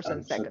 First and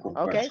And second. second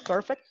Okay, person.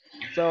 perfect.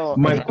 So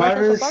My any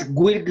questions so parents far?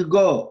 will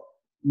go.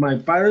 My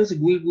parents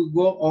will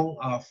go on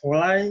a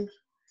flight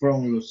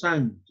from Los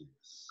Angeles.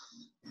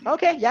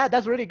 Okay, yeah,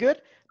 that's really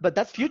good. But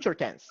that's future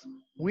tense.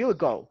 Will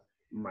go.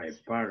 My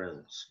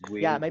parents will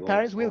Yeah, my go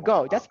parents will on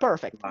go. a That's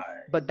perfect. flight.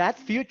 But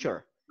that's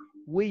future.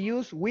 We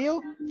use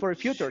will for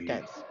future She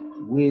tense.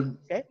 will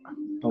Okay.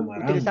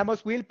 tomarán.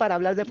 Utilizamos will para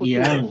hablar de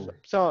futuro. Irán.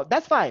 So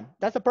that's fine.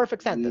 That's a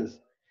perfect Will. sentence.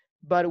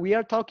 But we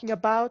are talking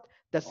about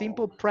the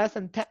simple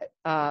present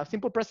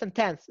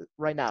tense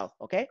right now.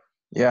 Okay.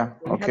 Yeah.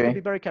 So you have to be Okay.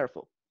 very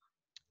careful.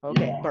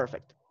 Okay, Yeah.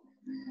 perfect.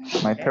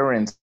 My Okay.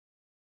 parents.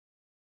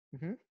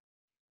 Mhm.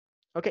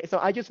 Okay, so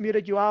I just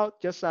muted you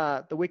out just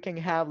that we can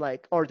have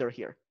like order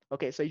here.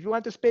 Okay, so if you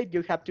want to speak,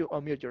 you have to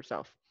unmute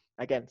yourself.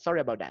 Again, sorry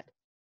about that.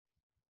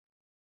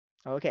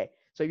 Okay,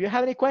 so if you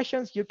have any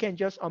questions, you can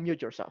just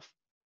unmute yourself.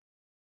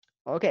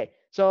 Okay,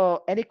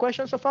 so any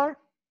questions so far?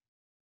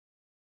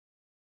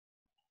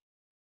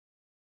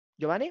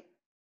 Giovanni?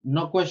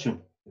 No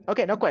question.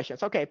 Okay, no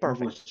questions. Okay, No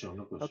perfect. question.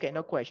 No question. Okay,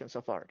 no questions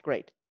so far.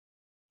 Great.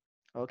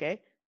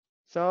 Okay,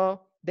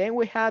 so then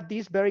we have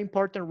this very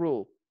important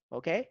rule.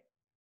 Okay,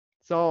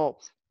 so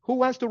who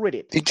wants to read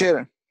it?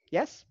 Teacher,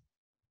 Yes?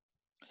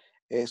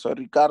 soy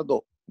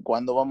Ricardo.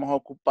 ¿Cuándo vamos a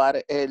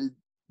ocupar el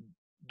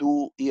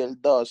do y el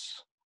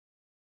does?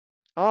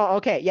 Oh,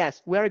 okay,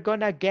 yes, we're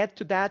gonna get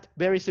to that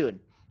very soon.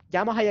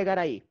 Ya vamos a llegar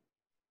ahí.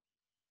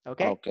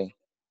 Okay? Okay.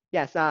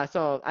 Yes,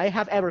 so I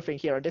have everything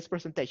here in this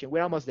presentation.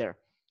 We're almost there.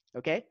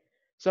 Okay?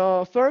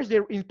 So first,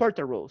 the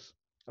important rules.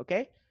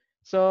 Okay?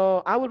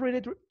 So I will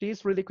read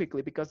this really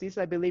quickly because this,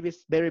 I believe,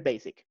 is very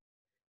basic.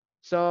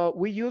 So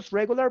we use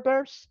regular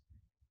verbs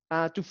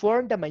to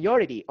form the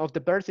majority of the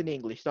verbs in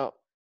English. So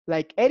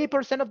like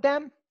 80% of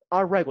them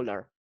are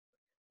regular.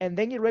 And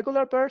then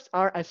irregular verbs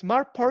are a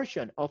small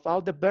portion of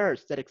all the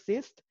verbs that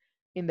exist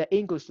in the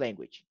English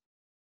language,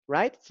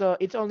 right? So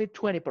it's only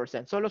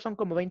 20%, solo son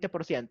como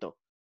 20%.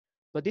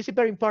 But this is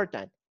very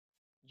important.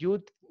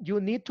 You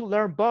need to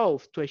learn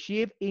both to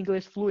achieve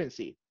English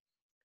fluency.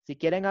 Si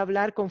quieren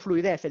hablar con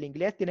fluidez el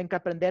inglés, tienen que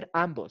aprender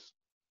ambos,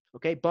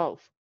 okay?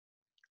 Both,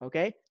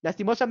 okay?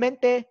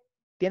 Lastimosamente,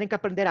 tienen que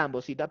aprender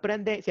ambos. Si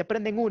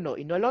aprenden uno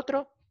y no el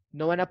otro,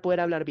 no van a poder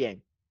hablar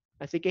bien.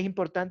 Así que es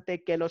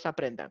importante que los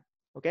aprendan,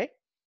 okay?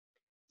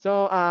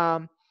 So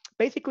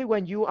basically,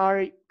 when you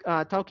are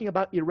talking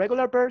about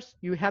irregular verbs,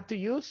 you have to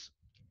use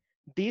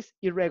these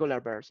irregular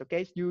verbs,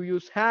 okay? You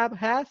use have,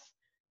 has,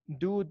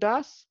 do,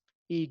 does,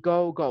 y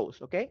go,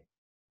 goes, okay?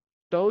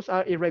 Those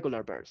are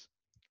irregular verbs.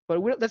 But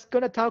let's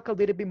gonna talk a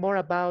little bit more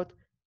about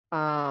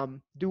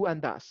do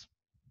and does,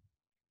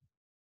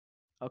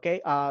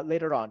 okay?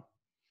 Later on.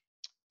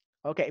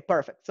 Okay,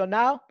 perfect. So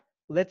now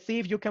let's see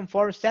if you can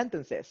form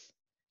sentences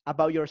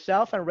about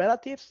yourself and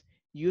relatives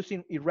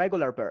using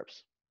irregular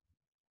verbs.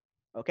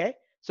 Okay,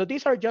 so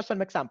these are just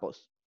some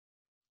examples.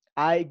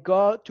 I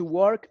go to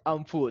work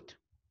on foot.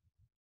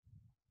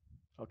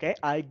 Okay,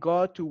 I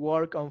go to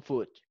work on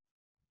foot.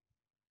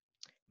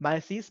 My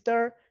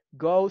sister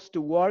goes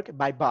to work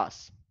by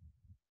bus.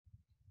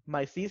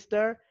 My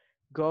sister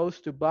goes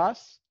to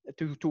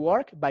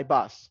work by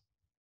bus.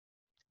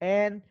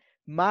 And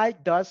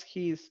Mike does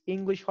his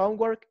English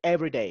homework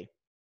every day.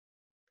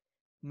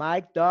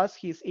 Mike does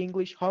his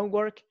English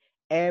homework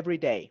every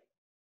day.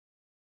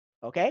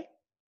 Okay?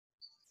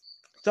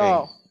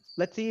 So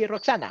let's see,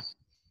 Roxana.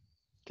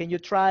 Can you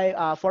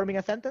try forming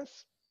a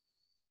sentence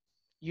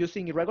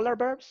using irregular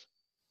verbs?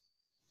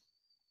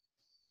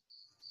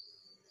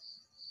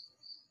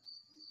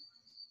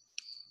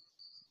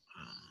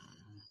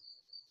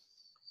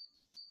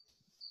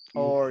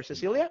 Or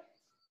Cecilia?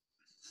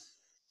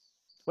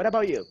 What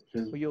about you?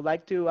 Would you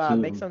like to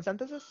make some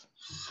sentences?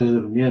 Se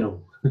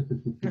durmieron.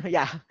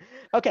 Yeah.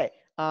 Okay.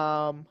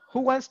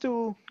 Who wants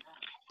to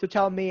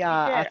tell me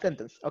a Teacher,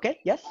 sentence? Okay.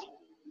 Yes.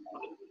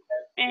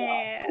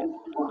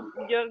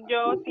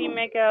 yo sí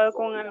me he quedado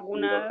con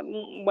alguna,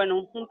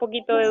 bueno, un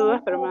poquito de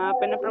dudas, pero me da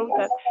pena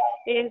preguntar,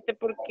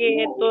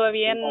 porque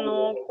todavía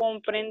no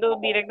comprendo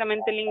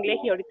directamente el inglés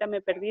y ahorita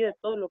me perdí de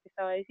todo lo que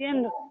estaba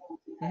diciendo.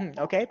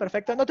 Ok,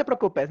 perfecto. No te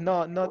preocupes.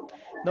 No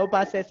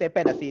pases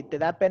pena. Si te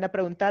da pena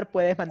preguntar,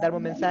 puedes mandarme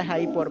un mensaje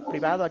ahí por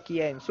privado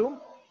aquí en Zoom,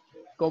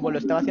 como lo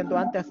estaba haciendo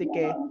antes, así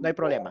que no hay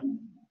problema.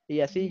 Y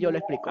así yo lo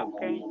explico.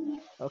 Okay.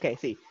 Ok,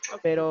 sí.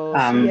 Pero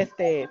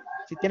sí,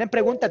 si tienen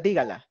preguntas,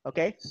 díganla, ¿ok?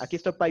 Aquí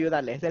estoy para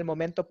ayudarles. Es el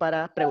momento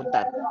para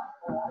preguntar.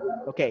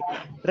 Ok.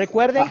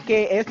 Recuerden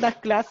que estas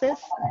clases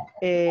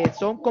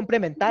son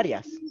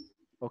complementarias,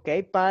 ¿ok?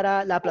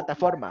 Para la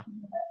plataforma.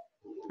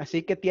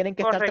 Así que tienen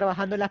que estar Correcto.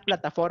 trabajando en las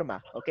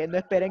plataformas, ¿ok? No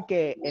esperen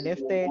que en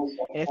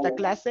esta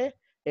clase,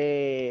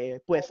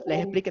 pues,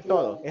 les explique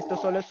todo. Esto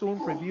solo es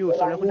un review,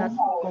 solo es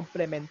algo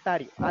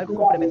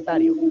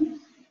complementario,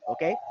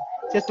 ¿ok?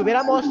 Si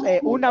estuviéramos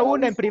uno a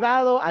uno en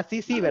privado,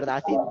 así sí, ¿verdad?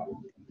 Así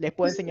les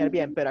puedo enseñar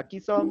bien, pero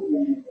aquí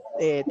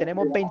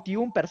tenemos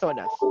 21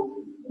 personas,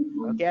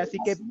 ¿ok? Así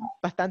que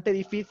bastante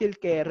difícil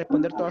que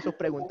responder todas sus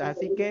preguntas.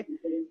 Así que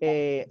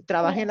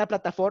trabajen en la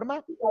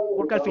plataforma,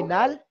 porque al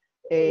final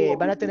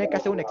van a tener que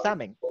hacer un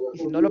examen. Y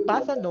si no lo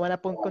pasan, no van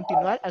a poder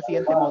continuar al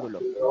siguiente módulo.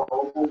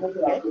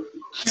 ¿Ok?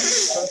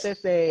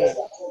 Entonces,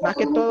 más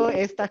que todo,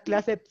 estas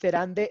clases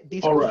serán de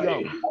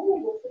discusión.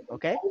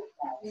 ¿Ok?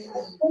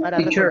 Para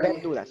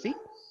resolver dudas, ¿sí?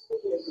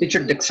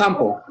 Teacher, the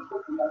example.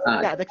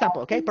 Yeah, the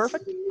example. Okay,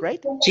 perfect.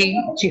 Great. She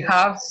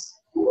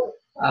has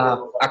a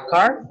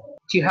car.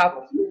 She has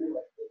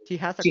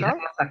a car?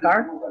 has a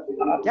car.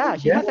 Yeah,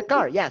 she has a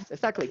car. Yes,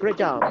 exactly. Great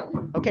job.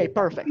 Okay,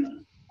 perfect.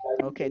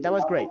 Okay, that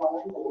was great.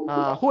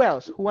 Who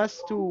else? Who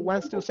wants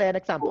to say an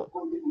example?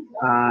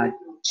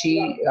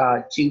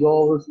 She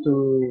goes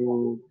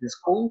to the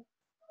school.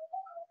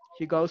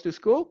 She goes to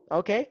school.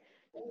 Okay.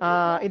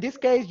 In this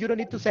case, you don't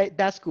need to say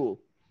that school.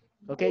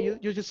 Okay,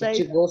 you just say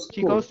she goes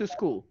to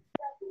school.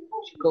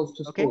 She goes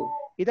to Okay. school.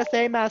 It's the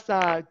same as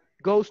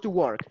goes to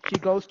work. She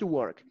goes to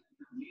work.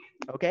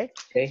 Okay.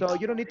 So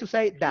you don't need to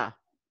say that.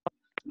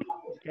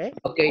 Okay.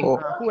 Okay.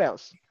 Who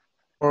else?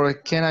 Or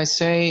can I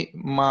say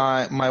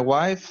my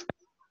wife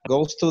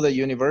goes to the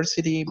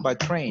university by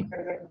train?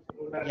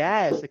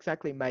 Yes,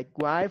 exactly. My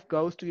wife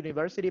goes to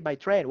university by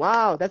train.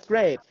 Wow, that's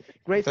great.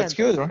 Great That's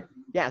sentence. good, right?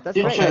 Yeah, that's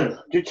Teacher,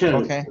 great. teacher.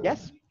 Okay.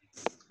 Yes.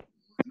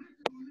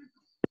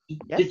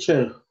 Yes.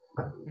 Teacher,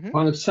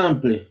 one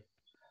example.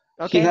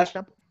 Okay. He has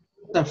Example.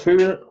 a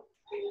fever.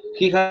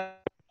 He has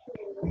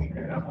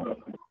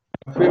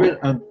a fever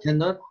and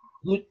cannot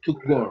go to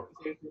work.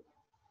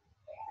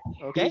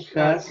 Okay. He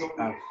has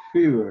a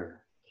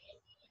fever.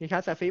 He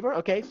has a fever.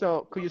 Okay.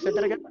 So could you say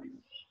that again?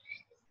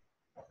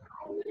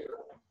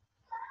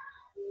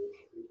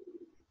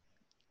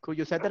 Could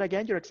you say that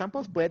again? Your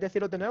examples. ¿Puedes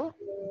decirlo de nuevo?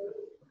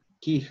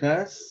 He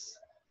has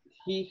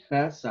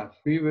a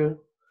fever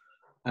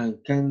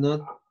and cannot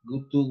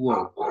go to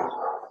work.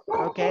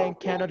 Okay, and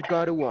cannot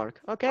go to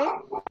work. Okay.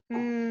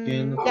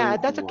 Yeah,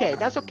 that's okay.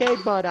 That's okay,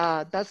 but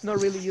that's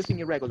not really using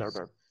irregular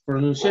verb.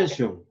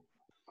 Pronunciation.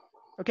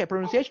 Okay,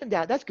 pronunciation.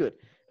 Yeah, that's good.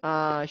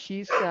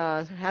 She's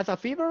has a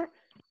fever.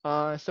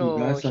 So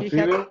He has a she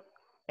fever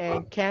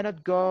and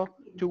cannot go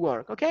to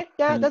work. Okay,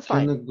 yeah, that's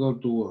fine. cannot go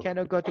to work.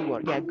 Cannot go to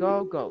work. Yeah,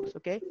 goes.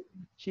 Okay,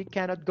 she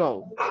cannot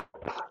go.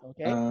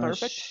 Okay,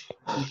 perfect. She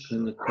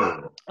cannot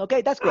go.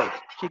 Okay, that's great.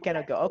 She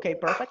cannot go. Okay,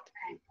 perfect.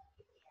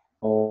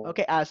 Oh.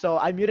 Okay, so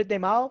I muted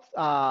them out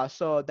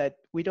so that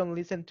we don't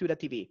listen to the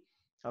TV.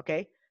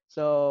 Okay,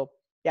 so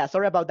yeah,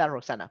 sorry about that,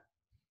 Roxana.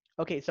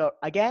 Okay, so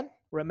again,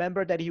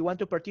 remember that if you want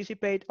to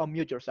participate,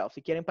 unmute yourself.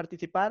 Si quieren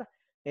participar,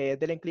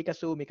 denle clic a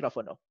su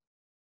micrófono.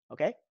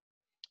 Ok,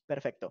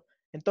 perfecto.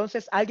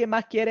 Entonces, ¿alguien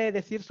más quiere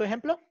decir su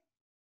ejemplo?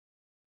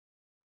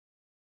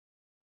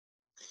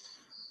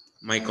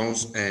 My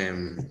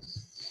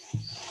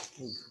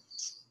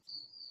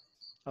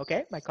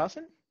Okay, my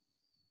cousin.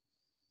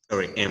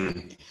 Sorry,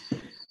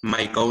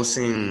 my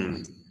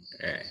cousin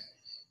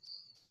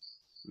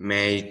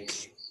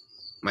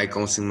my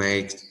cousin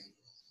makes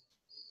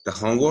the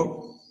homework.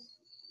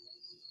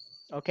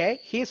 Okay,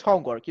 his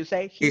homework. You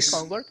say his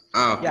homework.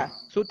 Okay. Yeah,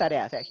 su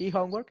tarea. O sea, his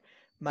homework.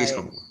 His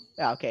homework.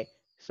 Okay,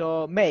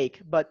 so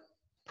make, but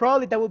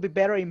probably that would be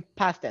better in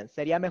past tense.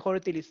 Sería mejor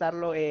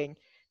utilizarlo en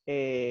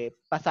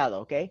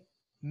pasado, okay?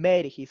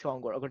 Made his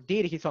homework, or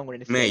did his homework in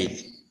this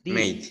case.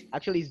 Made.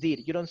 Actually, it's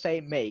did. You don't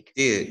say make.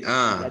 Did.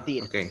 Yeah,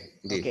 did. Okay.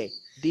 Did. Okay,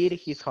 did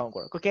his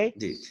homework, okay?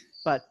 Did.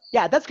 But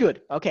yeah, that's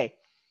good. Okay,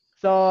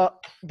 so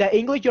the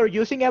English you're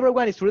using,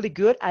 everyone, is really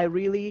good. I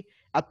really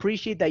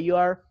appreciate that you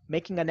are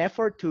making an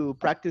effort to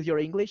practice your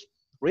English.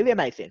 Really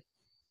amazing.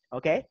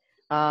 Okay,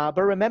 but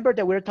remember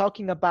that we're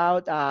talking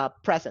about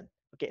present.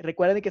 Okay,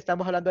 recuerden que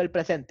estamos hablando del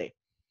presente.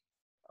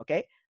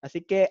 Okay,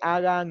 así que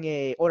hagan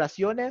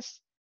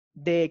oraciones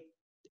de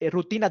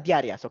rutinas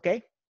diarias.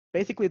 Okay,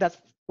 basically that's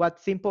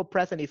what simple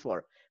present is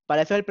for.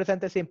 Para eso es el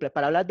presente simple.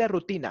 Para hablar de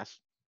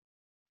rutinas.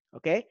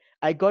 ¿Ok?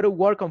 I go to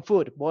work on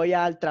foot. Voy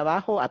al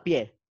trabajo a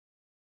pie.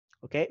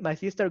 ¿Ok? My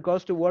sister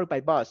goes to work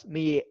by bus.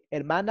 Mi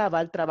hermana va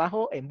al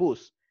trabajo en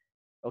bus.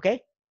 ¿Ok?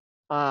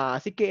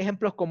 Así que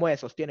ejemplos como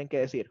esos tienen que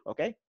decir.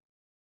 ¿Ok?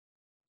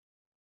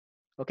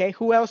 ¿Ok?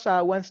 Who else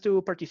wants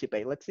to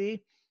participate? Let's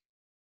see.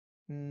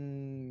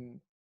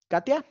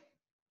 Katia.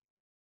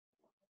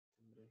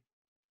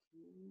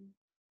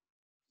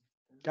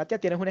 Katia,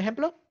 ¿tienes un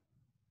ejemplo?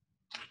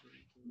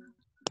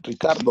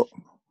 Ricardo.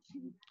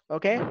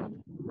 Ok.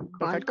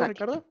 Perfecto,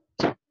 Ricardo.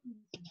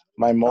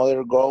 My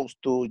mother goes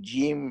to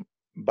gym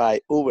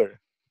by Uber.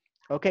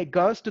 Okay,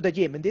 goes to the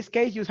gym. In this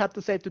case, you have to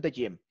say to the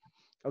gym.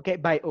 Okay,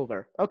 by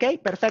Uber. Okay,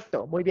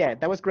 perfecto. Muy bien.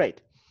 That was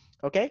great.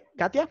 Okay,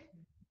 Katia?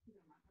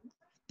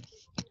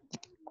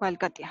 ¿Cuál,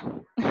 Katia?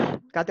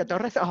 Katia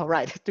Torres? All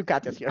right, two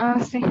Katias here.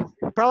 Sí.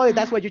 Probably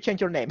that's why you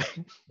changed your name.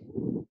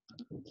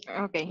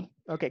 Okay.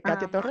 Okay,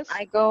 Katia Torres?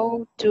 I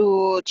go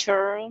to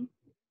church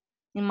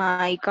in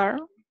my car.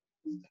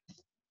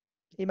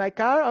 In my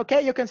car?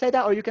 Okay, you can say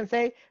that, or you can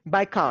say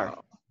by car.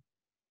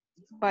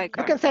 By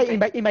car. You can say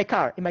okay. in my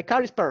car. In my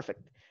car is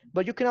perfect.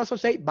 But you can also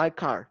say by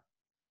car.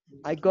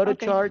 I go to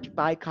church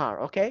by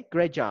car. Okay,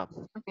 great job.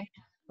 Okay.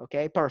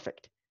 Okay,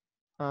 perfect.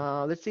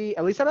 Let's see,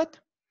 Elizabeth?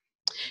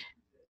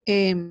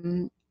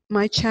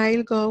 My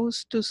child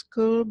goes to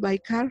school by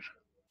car.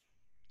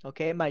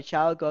 Okay, my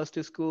child goes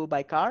to school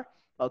by car.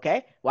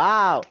 Okay,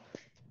 wow,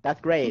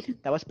 that's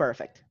great. That was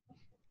perfect.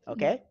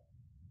 Okay.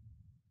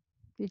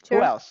 Teacher,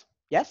 Who else?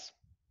 Yes?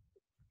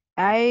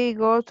 I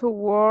go to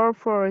work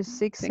for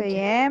 6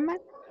 a.m.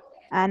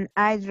 and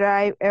I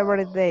drive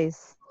every day.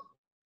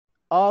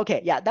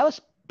 Okay, yeah, that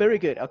was very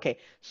good. Okay,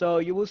 so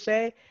you will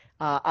say,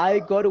 I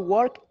go to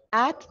work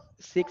at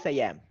 6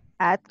 a.m.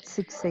 At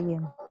 6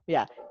 a.m.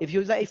 Yeah, if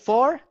you say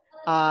 4,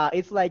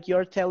 it's like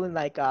you're telling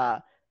like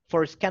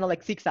for kind of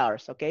like 6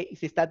 hours, okay?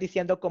 Si estás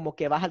diciendo como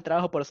que vas al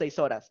trabajo por 6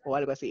 horas o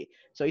algo así.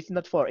 So it's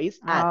not 4, it's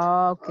at.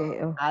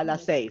 Okay. A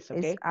las 6,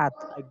 okay? It's at.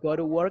 I go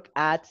to work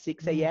at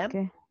 6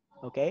 a.m.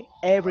 Okay,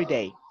 every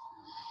day.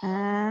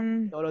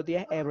 And Todos los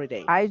días, every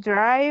day. I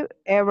drive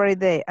every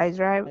day. I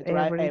drive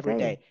every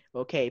day.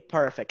 Okay,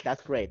 perfect.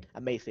 That's great.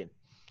 Amazing.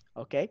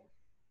 Okay.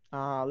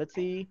 Let's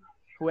see.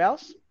 Who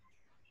else?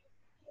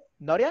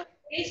 Noria?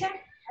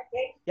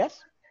 Okay.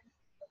 Yes?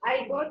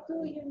 I go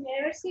to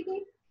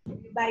university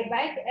by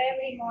bike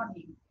every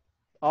morning.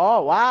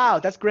 Oh, wow.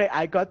 That's great.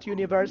 I go to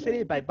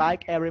university by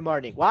bike every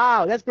morning.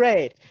 Wow, that's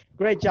great.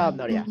 Great job,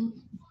 Noria.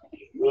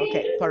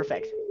 Okay,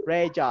 perfect.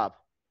 Great job.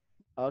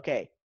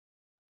 Okay.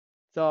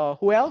 So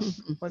who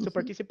else wants to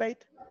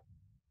participate?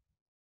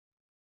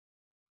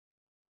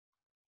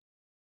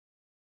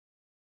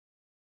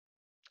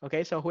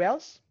 Okay, so who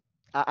else?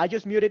 I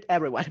just muted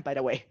everyone, by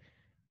the way.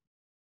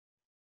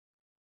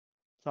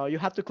 So you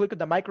have to click on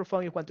the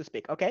microphone if you want to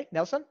speak. Okay,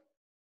 Nelson?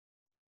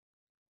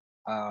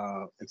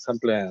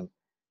 Example,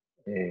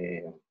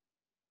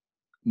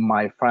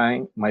 my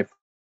friend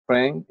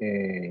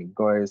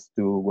goes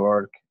to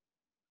work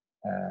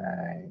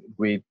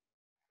with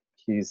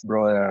his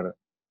brother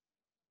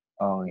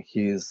on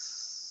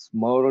his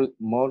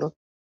motorcycle.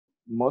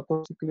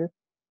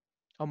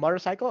 A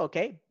motorcycle,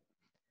 okay.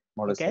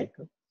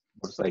 Motorcycle.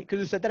 Okay, could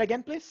you say that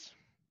again, please?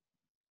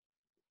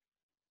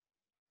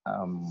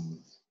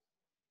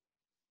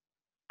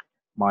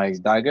 My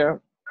daughter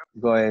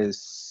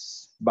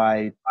goes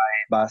by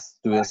bus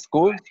to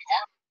school.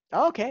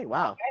 Okay,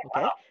 wow.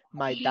 Okay.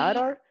 My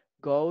daughter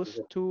goes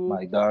to...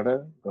 My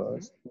daughter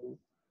goes to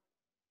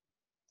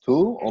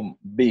or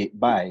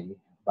by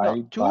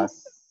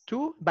bus.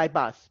 To by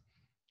bus.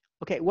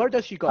 Okay, where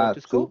does she go? To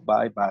school?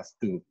 By bus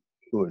to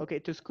school. Okay,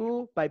 to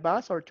school by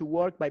bus or to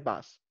work by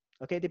bus.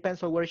 Okay,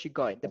 depends on where she's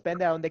going.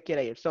 Depende a dónde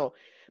quiere ir. So,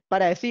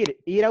 para decir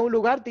ir a un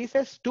lugar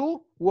dices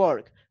to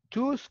work,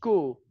 to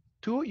school,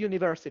 to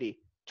university,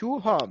 to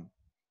home.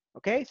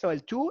 Okay, so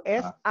el to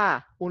es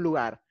a un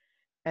lugar.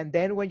 And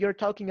then when you're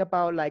talking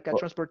about like a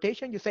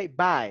transportation, you say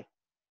by.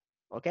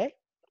 Okay?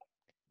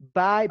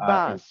 By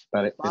bus,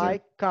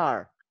 by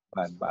car,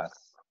 by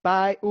bus,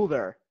 by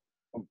Uber.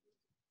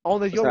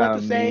 Unless you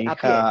want to say a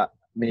pie.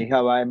 Mi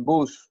hija va en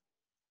bus.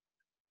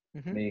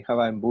 Mi hija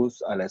va en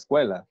bus a la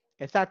escuela.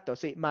 Exacto,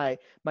 sí. My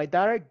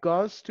daughter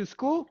goes to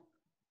school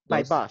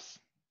by bus.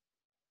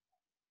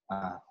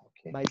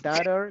 Okay. My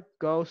daughter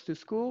goes to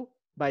school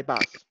by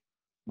bus.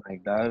 My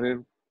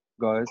daughter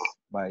goes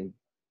by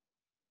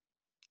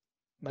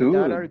My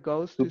daughter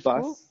goes to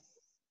school.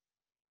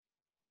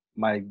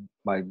 My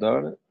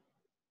daughter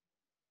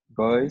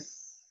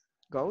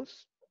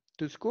goes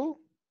to school.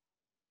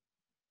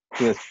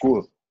 To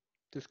school.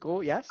 To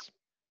school, yes.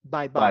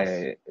 By bus.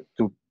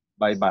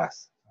 By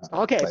bus.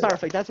 Okay, by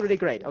perfect. bus. That's really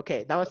great.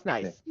 Okay, that was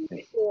nice.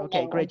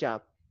 Okay, great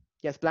job.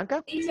 Yes,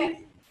 Blanca?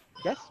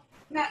 Yes.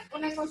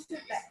 Una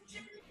consulta.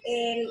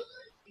 El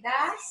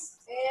das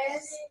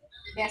es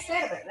de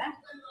hacer, ¿verdad?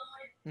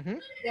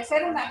 De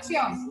hacer una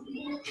acción.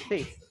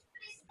 Sí.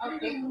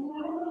 Ok.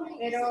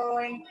 Pero,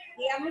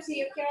 digamos,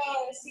 si yo quiero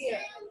decir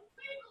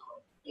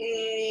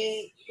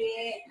que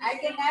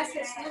alguien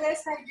hace su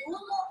desayuno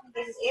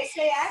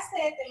ese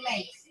hace es de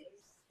make.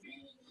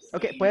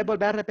 Ok, ¿puedes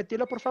volver a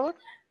repetirlo, por favor?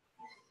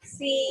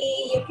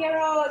 Si yo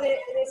quiero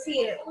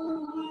decir,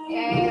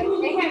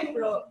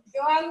 ejemplo,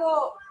 yo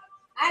hago,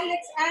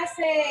 Alex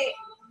hace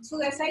su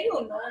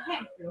desayuno,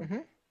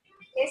 ejemplo.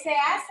 Ese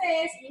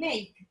hace es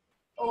make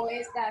o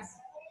es does.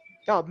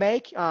 Oh,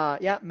 make,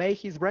 yeah, make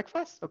his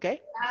breakfast,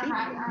 okay? Sí.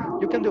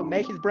 You can do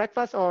make his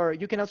breakfast or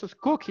you can also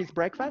cook his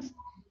breakfast.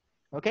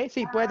 Okay,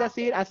 sí, puedes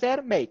decir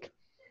hacer, make.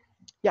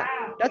 Yeah,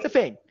 that's the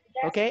thing,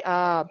 okay?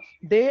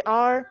 There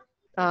are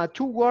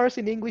two words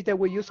in English that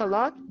we use a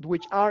lot,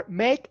 which are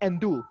make and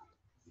do,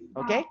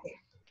 okay?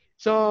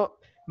 So,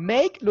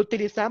 make lo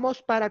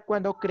utilizamos para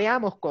cuando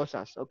creamos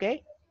cosas,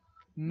 okay?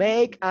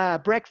 Make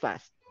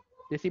breakfast.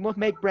 Decimos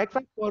make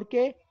breakfast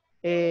porque,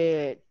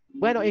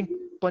 bueno,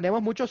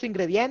 ponemos muchos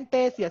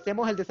ingredientes y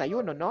hacemos el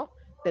desayuno, ¿no?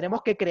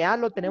 Tenemos que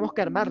crearlo, tenemos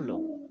que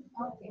armarlo.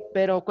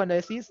 Pero cuando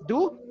decís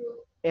do,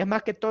 es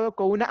más que todo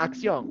con una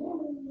acción,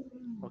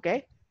 ¿ok?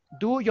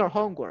 Do your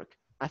homework,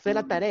 hacer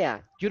la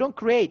tarea. You don't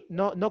create,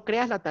 no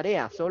creas la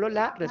tarea, solo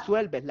la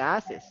resuelves, la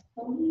haces.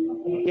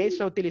 ¿Ok?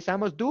 So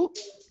utilizamos do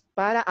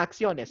para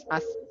acciones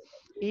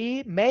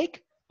y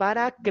make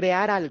para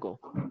crear algo.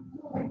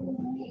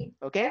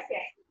 ¿Ok?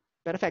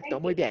 Perfecto,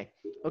 muy bien.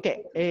 Ok,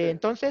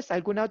 entonces,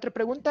 ¿alguna otra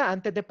pregunta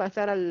antes de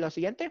pasar a lo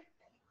siguiente?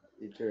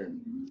 Teacher.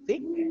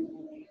 ¿Sí?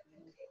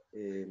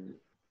 En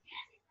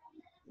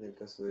el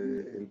caso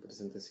del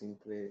presente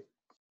simple.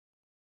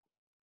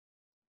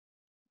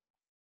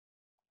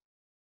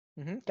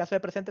 ¿Caso de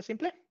presente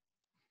simple?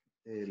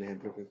 El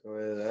ejemplo que acabo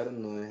de dar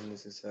no es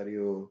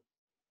necesario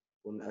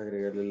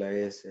agregarle la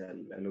S a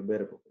los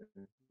verbos. Por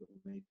ejemplo,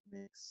 make,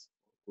 makes,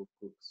 cook,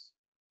 cooks.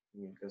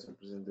 En el caso del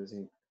presente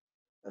simple.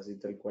 Así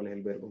tal cual es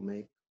el verbo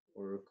make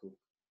or cook.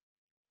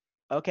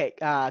 Ok,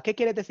 ¿qué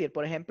quieres decir?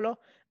 Por ejemplo,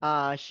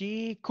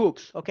 she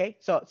cooks, ok.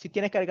 So, si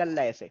tienes que agregarle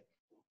la S.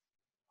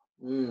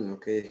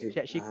 Ok,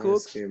 She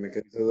cooks. Es que me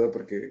quedé duda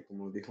porque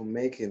como dijo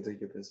make, entonces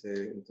yo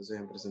pensé, entonces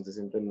en presente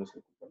simple no se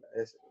ocupa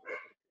la S.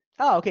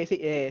 Ok, sí,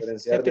 se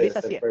Diferenciar de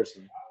utiliza third así.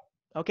 person.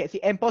 Ok, sí,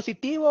 en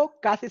positivo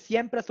casi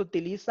siempre se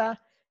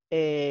utiliza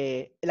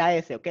la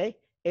S, ok.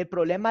 El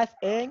problema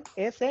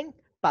es en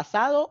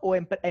pasado o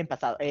en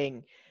pasado,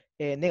 en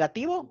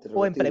negativo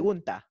o en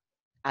pregunta.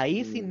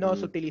 Ahí sí no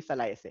se utiliza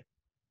la S.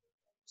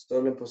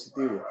 Solo en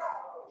positivo.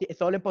 Sí,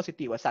 solo en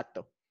positivo,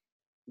 exacto.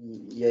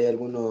 Y hay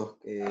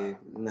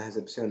unas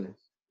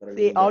excepciones.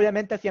 Sí,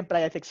 obviamente siempre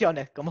hay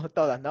excepciones, como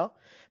todas, ¿no?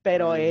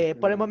 Pero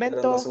por el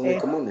momento... Pero no son muy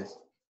comunes.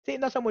 Sí,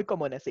 no son muy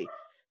comunes, sí.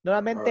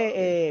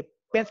 Normalmente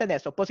piensa en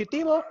eso.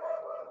 Positivo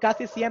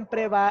casi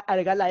siempre va a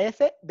agregar la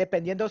S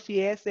dependiendo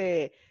si es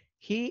he,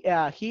 she,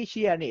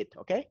 and it,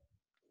 ¿ok?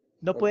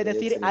 No puede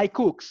decir I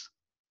cooks,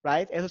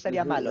 right? Eso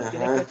sería malo.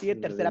 Tienes que decir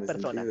No tercera tiene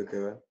persona. sentido que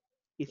va.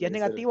 Y si es Tiene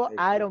que ser negativo,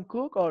 I don't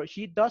cook or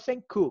she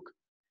doesn't cook.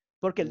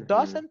 Porque el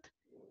doesn't,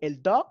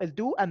 el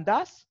do and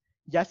does,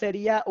 ya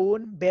sería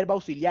un verbo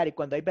auxiliar. Y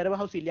cuando hay verbos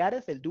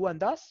auxiliares, el do and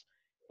does,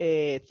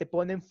 se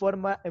pone en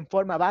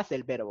forma base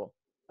el verbo.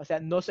 O sea,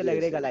 no se le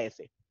agrega la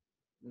S.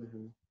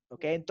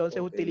 ¿Ok?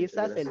 Entonces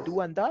utilizas el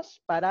do and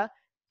does para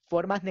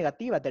formas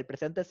negativas del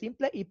presente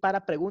simple y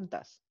para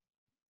preguntas.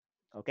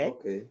 ¿Ok?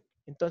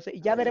 Entonces,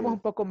 ya veremos un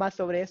poco más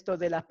sobre esto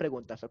de las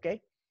preguntas. ¿Ok?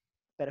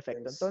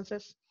 Perfecto.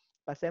 Entonces,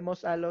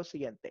 pasemos a lo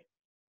siguiente.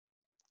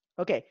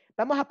 Ok,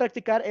 vamos a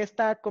practicar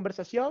esta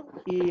conversación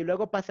y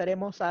luego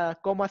pasaremos a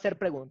cómo hacer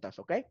preguntas,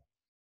 ¿ok?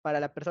 Para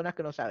las personas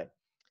que no saben.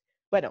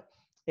 Bueno,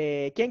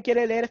 ¿quién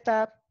quiere leer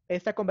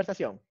esta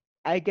conversación?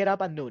 I get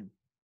up at noon.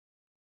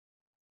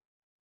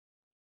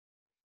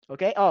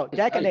 Okay. Oh,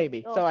 Jack and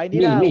Amy. So I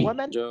need a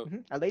woman,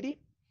 a lady.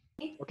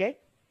 Okay.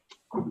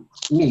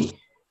 Me.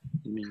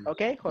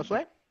 Okay,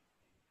 Josué.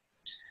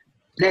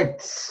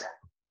 Let's.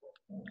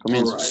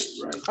 Comienzo.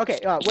 Right. Okay.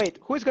 Wait.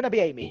 Who's gonna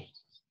be Amy?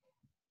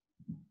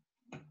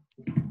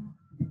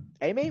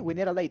 Amy, we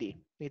need a lady.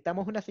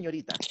 Necesitamos una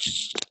señorita.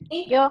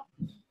 Yo.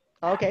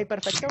 Okay,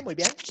 perfecto. Muy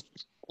bien.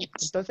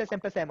 Entonces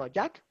empecemos.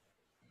 Jack.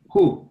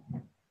 Who?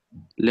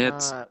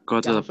 Let's go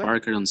to the Josué.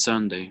 park on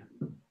Sunday.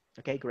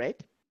 Okay,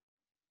 great.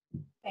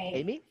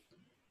 Amy.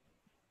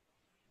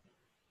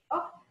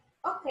 Oh,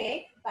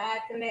 okay,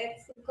 but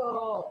let's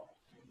go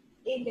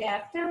in the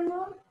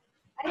afternoon.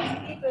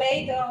 I sleep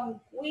late on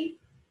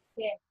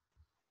weekend.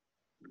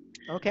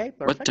 Okay,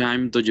 perfect. What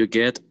time do you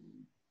get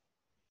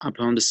up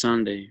on the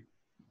Sunday?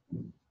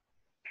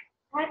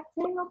 At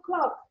 10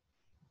 o'clock.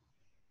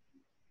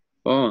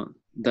 Oh,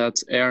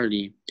 that's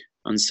early.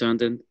 On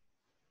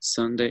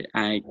Sunday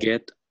I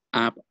get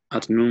up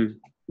at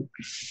noon.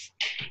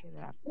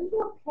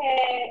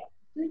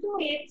 Do you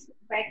eat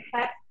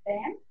breakfast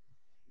then?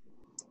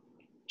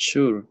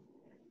 Sure,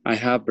 I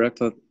have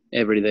breakfast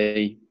every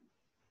day.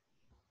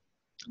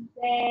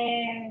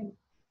 Then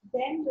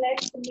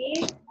let's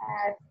meet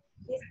at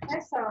this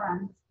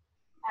restaurant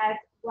at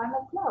 1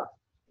 o'clock.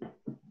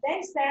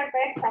 They serve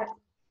breakfast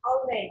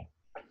all day.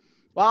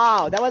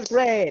 Wow, that was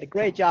great.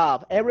 Great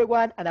job,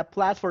 everyone, and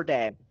applause for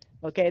them.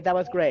 Okay, that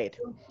was great.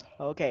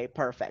 Okay,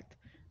 perfect.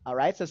 All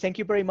right, so thank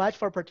you very much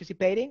for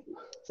participating.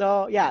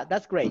 So yeah,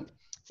 that's great.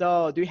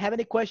 So, do you have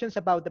any questions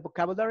about the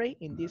vocabulary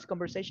in this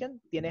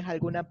conversation? ¿Tienes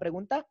alguna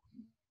pregunta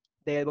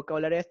del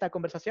vocabulario de esta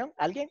conversación?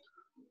 ¿Alguien?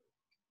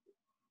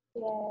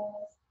 Yes.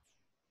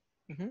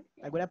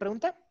 ¿Alguna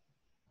pregunta?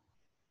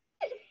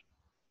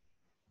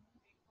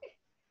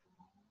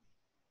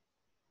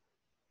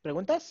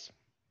 ¿Preguntas?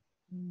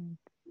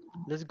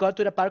 Let's go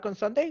to the park on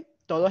Sunday.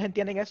 ¿Todos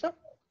entienden eso?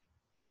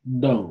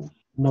 No,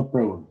 no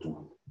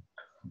pregunto.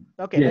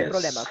 Okay, no hay Yes.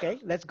 problema, okay?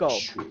 Let's go.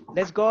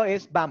 Let's go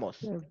es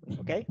vamos,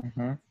 okay?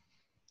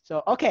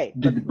 So, okay, To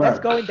but the let's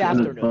park. go in the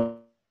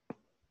afternoon.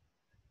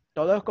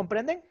 ¿Todos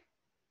comprenden?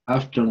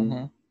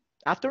 Afternoon.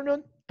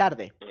 Afternoon,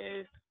 tarde.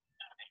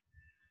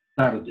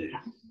 Tarde.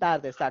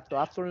 Tarde, exacto.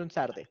 Afternoon,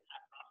 tarde.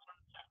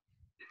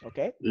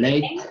 Okay?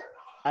 Late.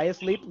 I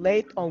sleep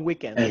late on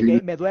weekends, okay?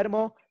 Me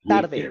duermo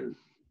tarde. Weekend.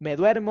 Me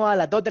duermo a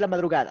las 2 de la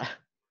madrugada.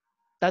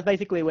 That's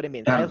basically what it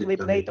means. I Tarde sleep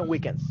también. late on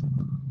weekends.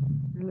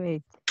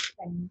 Late.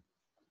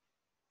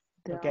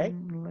 Okay?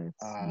 Let's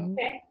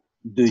see.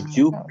 Do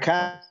you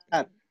cut?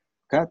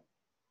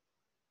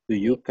 Do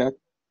you cut?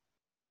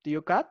 Do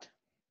you cut?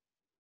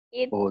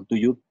 Or do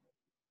you?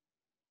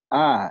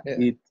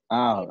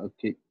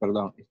 Okay,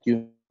 perdón.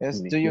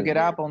 Yes, do you get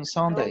up on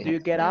Sunday? Do you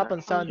get up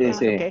on Sundays?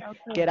 sí. Okay.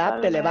 Get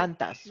up, te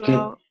levantas.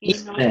 Go in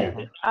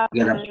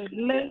Get up.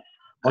 late.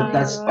 Oh,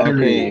 that's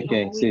Okay,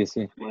 early. sí,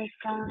 sí. What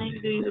time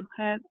do you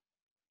have?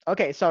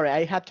 Okay, sorry,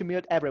 I had to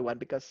mute everyone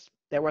because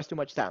there was too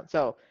much sound.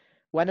 So,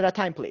 one at a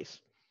time,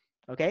 please.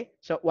 Okay,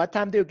 so what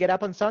time do you get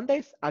up on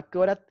Sundays? ¿A qué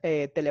hora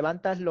te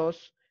levantas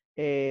los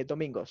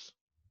domingos?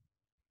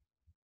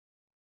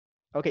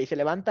 Ok, se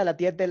levanta a las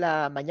 10 de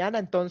la mañana,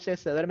 entonces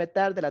se duerme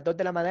tarde a las 2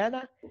 de la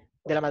mañana,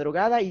 de la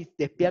madrugada y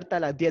despierta a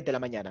las 10 de la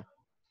mañana.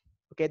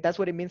 Okay, that's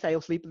what it means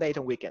I'll sleep late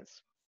on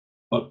weekends.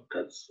 Oh,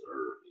 that's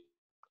early.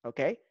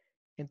 Okay,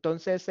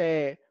 entonces,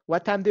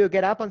 what time do you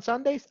get up on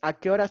Sundays? ¿A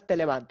qué horas te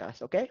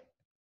levantas? Okay.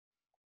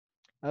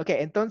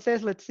 Okay,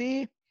 entonces, let's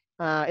see.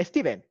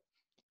 Steven,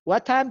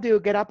 what time do you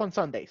get up on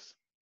Sundays?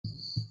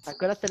 ¿A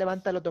qué horas te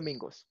levantas los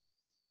domingos?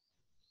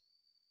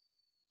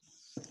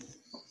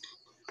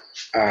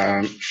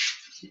 At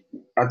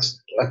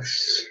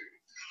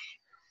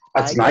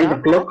 9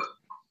 o'clock.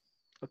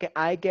 Okay,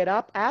 I get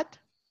up at?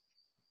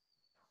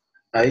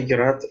 I get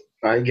up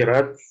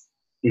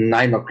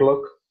 9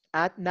 o'clock.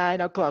 At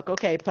 9 o'clock.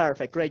 Okay,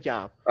 perfect. Great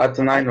job. At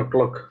 9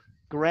 o'clock.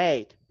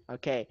 Great.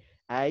 Okay,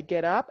 I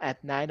get up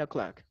at 9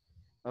 o'clock.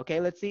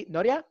 Okay, let's see.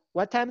 Noria,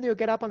 what time do you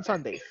get up on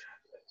Sundays?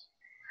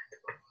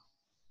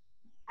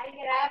 I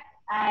get up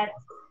at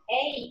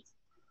 8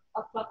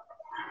 o'clock.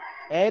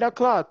 8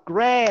 o'clock.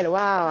 Great.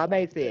 Wow,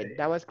 amazing.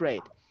 That was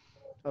great.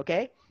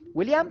 Okay,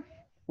 William,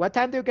 what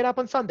time do you get up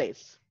on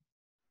Sundays?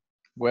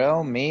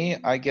 Well, me,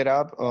 I get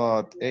up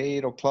at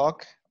 8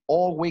 o'clock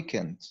all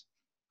weekend.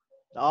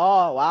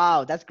 Oh,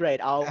 wow, that's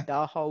great.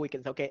 The whole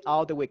weekends. Okay,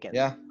 all the weekends.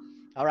 Yeah.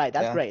 All right,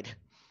 that's Yeah. great.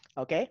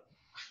 Okay.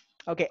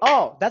 Okay.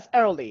 Oh, that's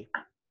early.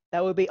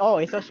 That would be, oh,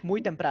 eso es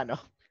muy temprano.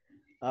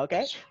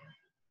 Okay.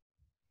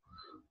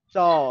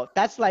 So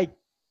that's like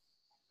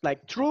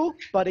true,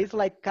 but it's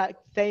like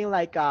saying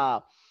like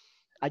a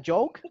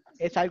joke.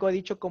 Es algo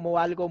dicho como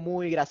algo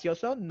muy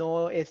gracioso.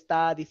 No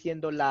está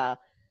diciendo la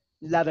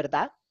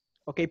verdad.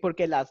 Ok,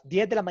 porque las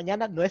 10 de la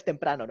mañana no es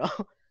temprano, ¿no?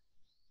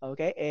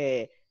 Ok.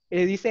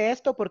 Dice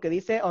esto porque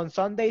dice on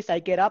Sundays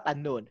I get up at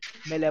noon.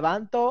 Me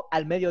levanto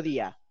al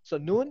mediodía. So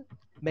noon,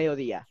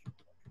 mediodía.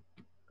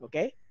 Ok.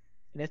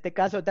 En este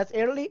caso, that's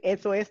early,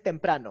 eso es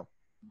temprano.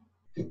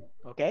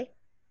 Ok.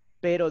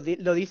 Pero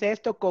lo dice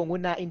esto con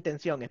una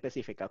intención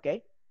específica, ¿ok?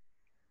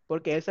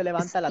 Porque él se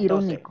levanta a las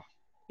 12. Irónico.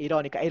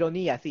 Irónica,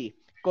 ironía,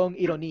 sí. Con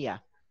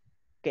ironía.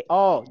 Ok.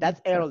 Oh,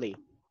 that's early.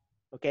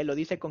 Ok, lo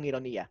dice con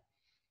ironía.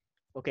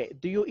 Ok.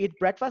 Do you eat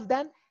breakfast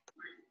then?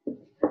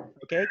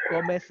 Ok,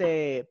 ¿comes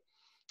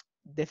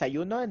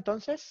desayuno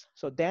entonces?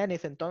 So then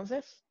es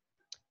entonces.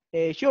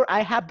 Sure,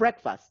 I have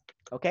breakfast.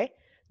 Ok.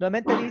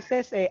 Normalmente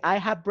dices, I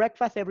have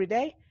breakfast every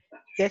day.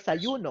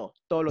 Desayuno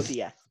todos los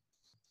días.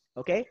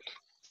 Ok.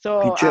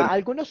 So, Teacher.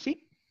 algunos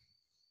sí.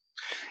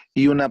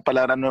 Y una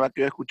palabra nueva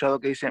que he escuchado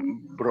que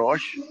dicen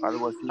brush,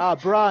 algo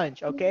así.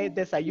 Brunch, ok.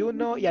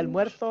 Desayuno y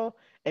almuerzo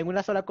en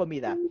una sola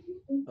comida.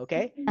 Ok.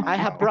 I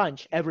have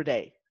brunch every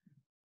day.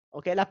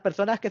 Ok. Las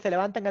personas que se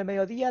levantan al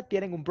mediodía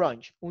tienen un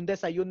brunch, un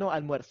desayuno,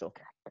 almuerzo. Ok.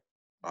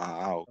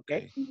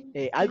 Okay.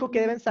 Algo que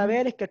deben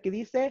saber es que aquí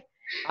dice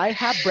I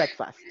have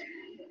breakfast.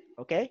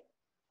 Ok.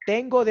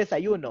 Tengo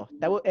desayuno.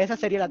 Esa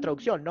sería la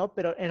traducción, ¿no?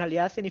 Pero en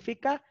realidad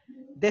significa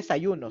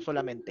desayuno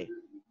solamente.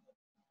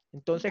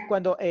 Entonces,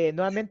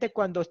 nuevamente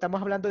cuando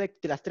estamos hablando de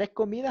las 3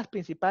 comidas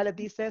principales,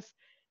 dices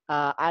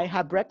I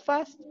have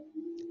breakfast,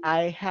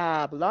 I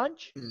have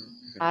lunch,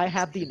 I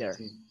have dinner.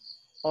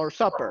 Or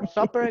supper.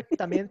 Supper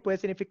también puede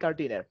significar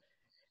dinner.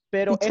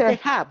 Pero Teacher.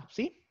 ese have,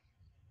 ¿sí?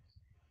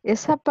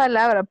 Esa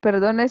palabra,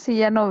 perdone si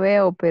ya no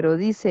veo, pero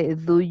dice,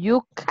 do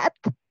you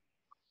cut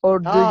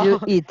or do you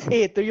eat?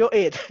 Eat, do you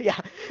eat? Yeah,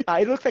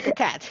 it looks like a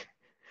cat.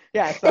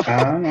 Yeah, so,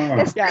 Cat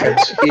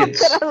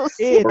eats.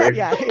 Eat,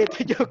 yeah,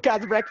 eat, you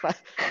cat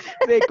breakfast.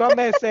 Sí,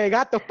 comes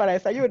gatos para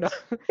desayuno.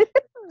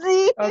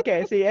 Sí.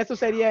 Ok, sí, eso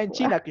sería en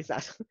China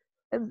quizás.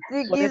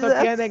 Sí, Por eso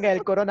quizás. tienen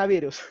el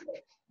coronavirus.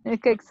 Es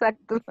que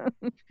exacto.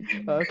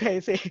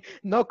 Ok, sí.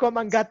 No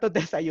coman gatos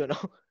desayuno.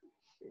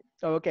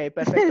 Ok,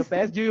 perfecto.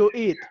 Best do you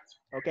eat.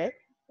 Ok.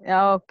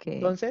 Ok.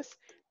 Entonces,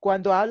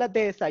 cuando hablas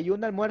de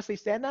desayuno, almuerzo y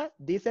cena,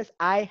 dices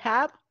I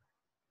have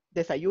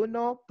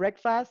desayuno,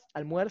 breakfast,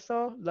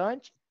 almuerzo,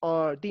 lunch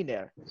or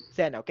dinner.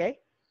 Cena, ok.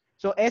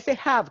 So, ese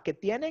have que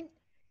tienen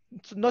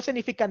no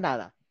significa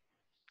nada.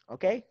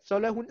 ¿Ok?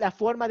 Solo es la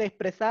forma de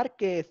expresar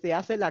que se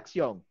hace la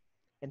acción.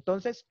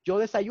 Entonces, yo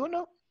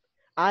desayuno,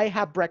 I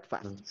have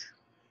breakfast.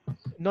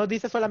 No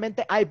dice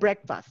solamente I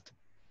breakfast.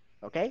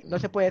 ¿Ok? No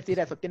se puede decir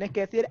eso. Tienes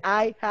que decir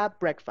I have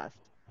breakfast.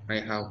 I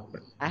have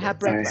I have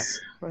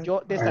breakfast.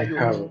 Yo I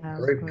desayuno.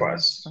 have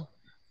breakfast. I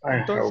have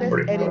Entonces,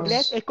 en inglés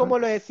breakfast. es como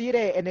lo decir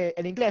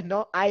en inglés,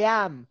 ¿no? I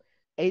am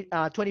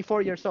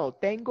 24 years old.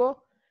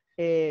 Tengo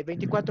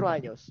 24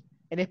 años.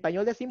 En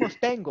español decimos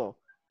tengo,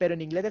 pero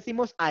en inglés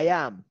decimos I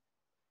am.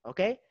 ¿Ok?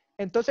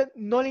 Entonces,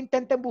 no le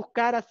intenten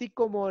buscar así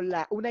como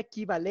una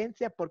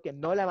equivalencia porque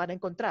no la van a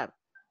encontrar.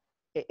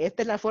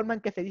 Esta es la forma en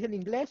que se dice en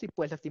inglés y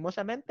pues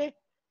lastimosamente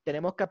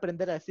tenemos que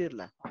aprender a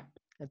decirla.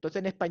 Entonces,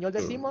 en español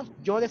decimos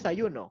yo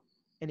desayuno.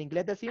 En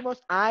inglés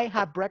decimos I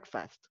have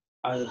breakfast.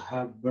 I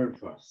have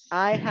breakfast.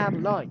 I have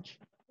lunch.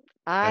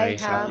 I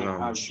have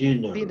lunch.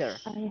 dinner.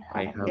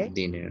 I have ¿Ok?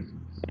 dinner.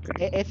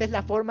 Esa es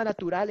la forma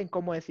natural en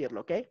cómo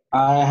decirlo, ¿ok? I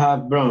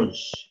have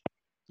brunch.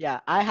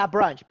 Yeah, I have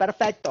brunch.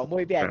 Perfecto,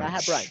 muy bien. I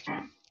have Brunch.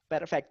 brunch.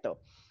 Perfecto.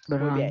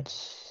 Muy bien.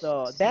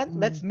 So then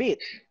let's meet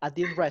at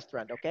this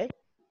restaurant, ¿ok?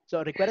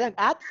 So recuerden,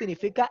 at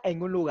significa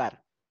en un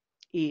lugar.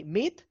 Y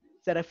meet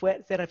se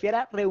refiere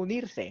a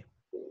reunirse.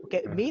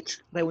 ¿Ok?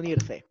 Meet,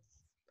 reunirse.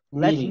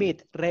 Let's Meeting.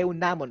 meet,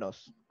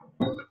 reunámonos.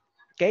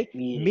 ¿Ok?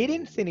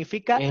 Meeting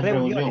significa Es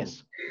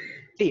reuniones.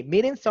 Sí,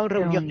 meetings son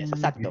reuniones,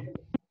 exacto.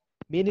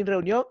 Meeting,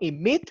 reunión, y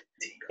meet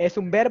es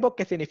un verbo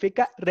que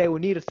significa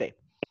reunirse.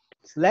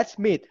 Let's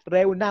meet,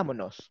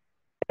 reunámonos.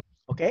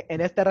 ¿Ok?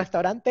 En este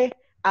restaurante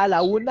a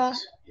la 1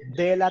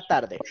 de la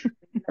tarde.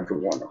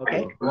 ¿Ok?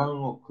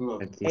 1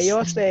 o'clock.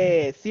 Ellos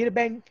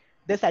sirven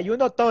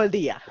desayuno todo el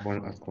día.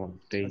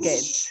 ¿Ok?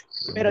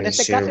 Pero en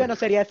este caso ya no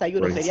sería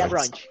desayuno, sería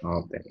brunch.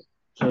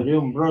 Sería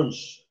un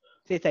brunch.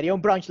 Sí, sería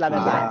un brunch, la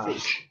verdad, sí.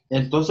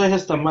 Entonces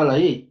está mal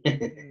ahí.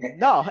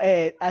 No,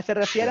 se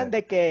refieren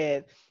de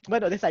que,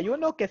 bueno,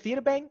 desayuno que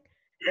sirven,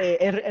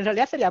 en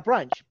realidad sería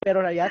brunch, pero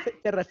en realidad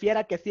se refiere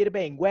a que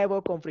sirven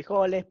huevo con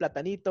frijoles,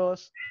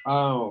 platanitos,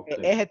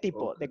 ese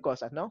tipo de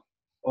cosas, ¿no?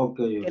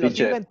 Que lo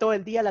sirven todo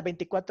el día, las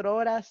 24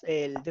 horas,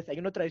 el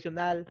desayuno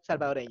tradicional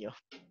salvadoreño.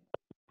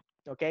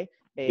 ¿Ok?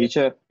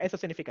 Teacher, Eso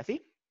significa,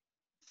 ¿sí?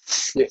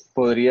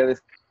 podría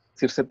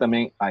decirse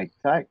también I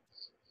take.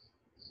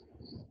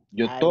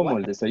 Yo tomo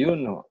el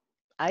desayuno.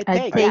 I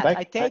take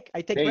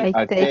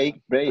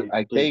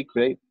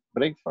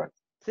breakfast.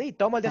 Sí,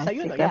 tomo el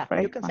desayuno, ya,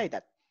 you can say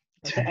that.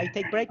 Okay, I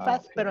take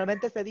breakfast, pero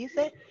normalmente se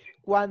dice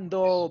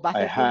cuando vas a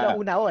decirlo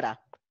una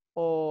hora,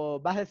 o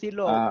vas a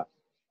decirlo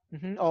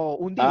o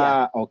un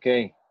día. Ok.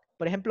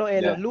 Por ejemplo,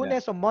 los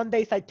lunes o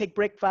Mondays I take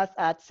breakfast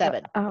at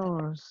 7.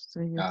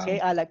 Okay,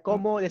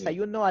 como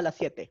desayuno a las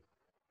 7.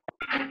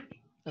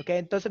 Okay,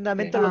 entonces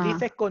normalmente lo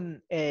dices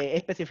con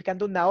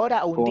especificando una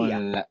hora o un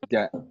día.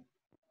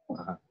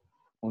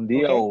 Un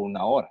día o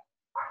una hora.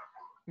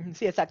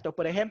 Sí, exacto.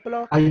 Por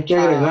ejemplo, hay que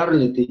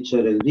agregarle,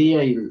 teacher, el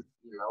día y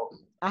la hora.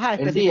 Ajá,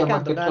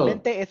 especificando.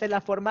 Normalmente esa es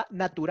la forma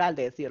natural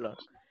de decirlo.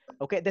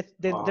 Okay, de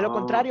lo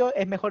contrario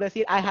es mejor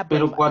decir I have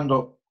breakfast.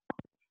 Pero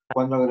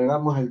cuando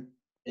agregamos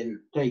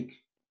el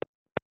take.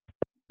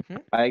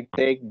 I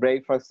take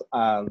breakfast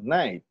at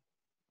night.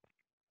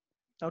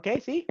 Ok,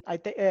 sí.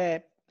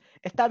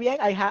 Está bien,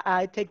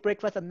 I take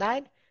breakfast at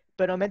 9,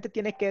 pero normalmente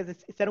tienes que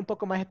ser un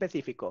poco más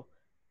específico.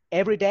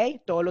 Every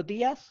day, todos los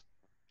días,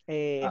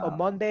 on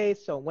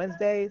Mondays, on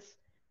Wednesdays,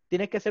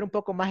 tienes que ser un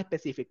poco más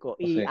específico.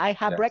 Y sí, I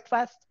have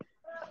breakfast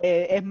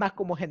es más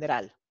como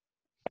general.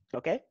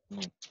 ¿Ok?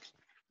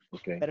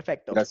 Okay.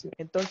 Perfecto. Gracias.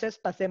 Entonces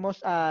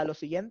pasemos a lo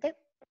siguiente.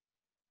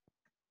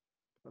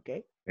 Ok.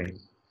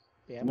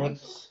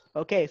 Veamos.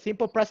 Ok,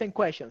 simple present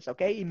questions.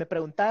 Ok, y me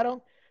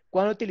preguntaron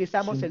cuándo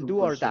utilizamos el do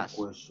or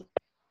does.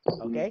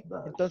 Ok,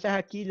 entonces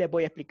aquí les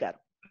voy a explicar.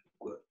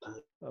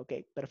 Ok,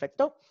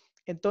 perfecto.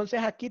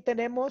 Entonces aquí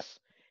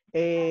tenemos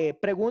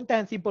preguntas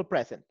en simple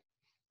present.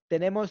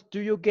 Tenemos, do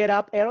you get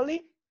up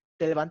early?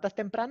 ¿Te levantas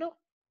temprano?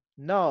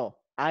 No,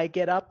 I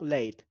get up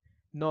late.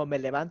 No, me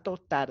levanto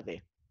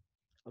tarde.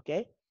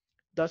 Ok.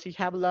 Does he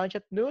have lunch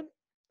at noon?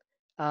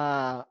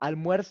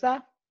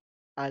 ¿Almuerza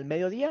al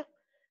mediodía?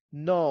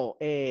 No.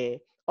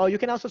 You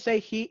can also say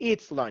he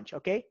eats lunch,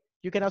 okay?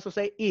 You can also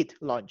say eat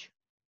lunch.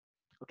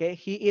 Okay,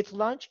 he eats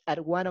lunch at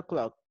 1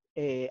 o'clock.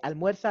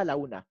 Almuerza a la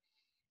 1.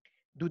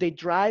 Do they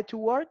drive to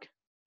work?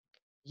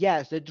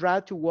 Yes, they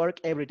drive to work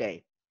every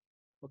day.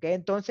 Okay,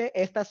 entonces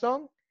estas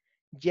son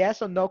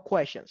yes or no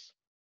questions.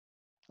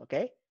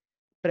 Okay,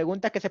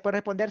 preguntas que se pueden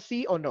responder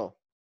sí o no.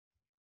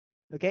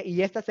 Okay,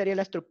 y esta sería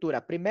la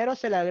estructura. Primero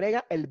se le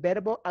agrega el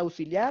verbo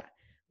auxiliar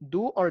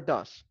do or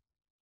does.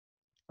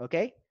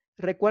 Okay,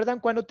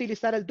 ¿recuerdan cuándo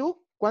utilizar el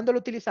do? ¿Cuándo lo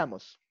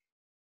utilizamos?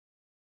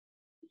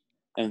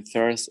 En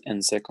first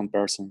and second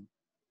person.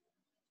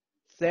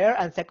 Third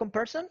and second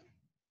person.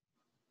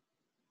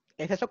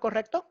 ¿Es eso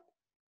correcto?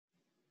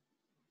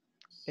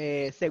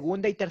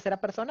 Segunda y tercera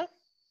persona.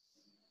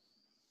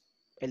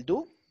 El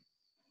do.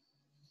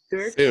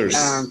 First,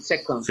 First.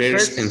 second.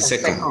 First and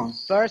second.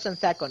 First and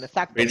second,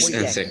 exacto. First Muy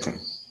and bien.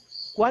 second.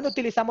 ¿Cuándo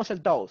utilizamos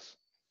el those?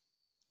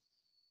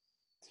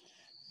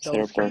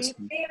 Third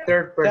person.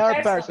 Third person.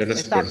 Third person, Third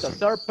exacto, person.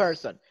 third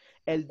person.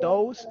 El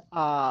those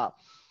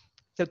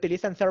se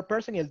utiliza en third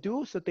person y el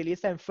do se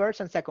utiliza en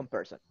first and second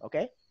person, ¿ok?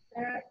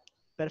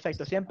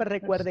 Perfecto, siempre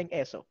recuerden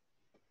eso.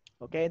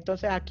 ¿Ok?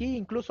 Entonces aquí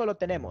incluso lo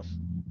tenemos.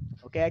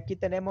 ¿Ok? Aquí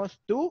tenemos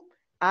do,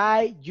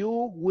 I,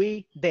 you,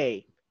 we,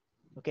 they.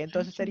 ¿Ok?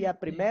 Entonces sería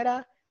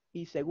primera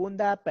y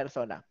segunda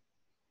persona.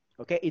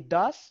 ¿Ok? It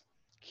does,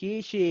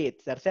 he, she,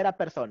 it, tercera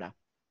persona.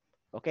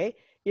 ¿Ok?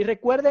 Y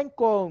recuerden,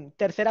 con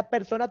tercera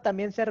persona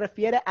también se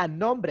refiere a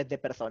nombres de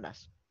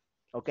personas.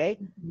 ¿Ok?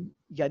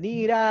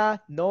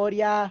 Yanira,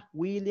 Noria,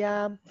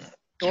 William,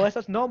 todos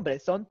esos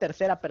nombres son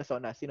tercera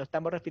persona si nos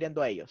estamos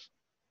refiriendo a ellos.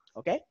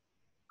 ¿Ok?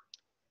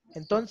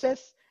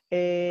 Entonces,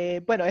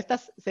 bueno, esta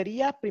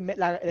sería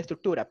la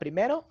estructura.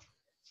 Primero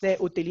se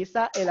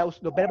utiliza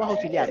los verbos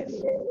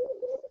auxiliares.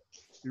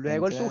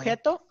 Luego el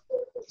sujeto,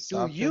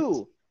 do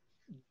you,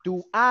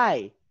 do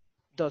I,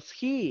 does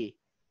he,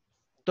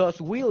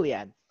 does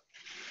William,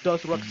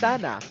 does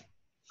Roxana,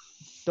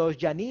 does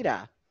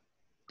Yanira,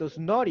 does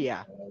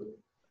Noria.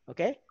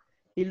 ¿Ok?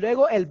 Y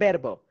luego el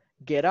verbo,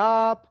 get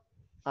up,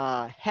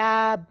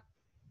 have,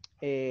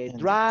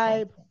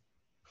 drive,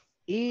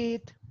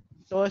 eat,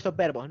 todos esos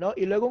verbos, ¿no?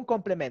 Y luego un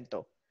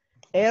complemento.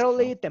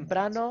 Early,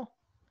 temprano.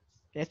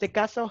 En este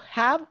caso,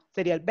 have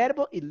sería el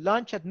verbo y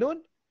lunch at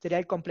noon sería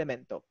el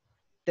complemento.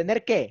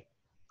 Tener que,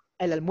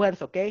 el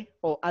almuerzo, ¿ok?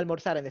 O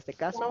almorzar en este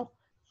caso,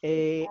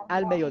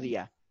 al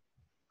mediodía.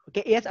 ¿Ok?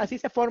 Y así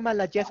se forman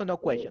las yes or no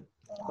question.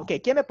 ¿Ok?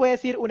 ¿Quién me puede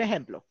decir un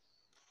ejemplo?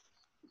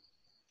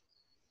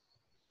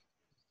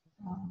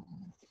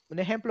 ¿Un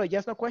ejemplo de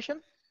yes no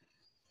question?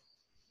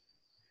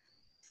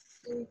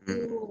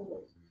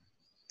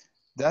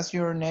 Does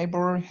your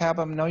neighbor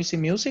have a noisy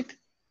music?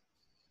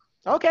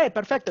 Okay,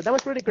 perfecto. That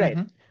was really great.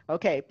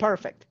 Okay,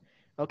 perfect.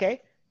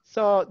 Okay,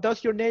 so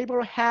does your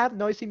neighbor have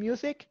noisy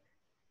music?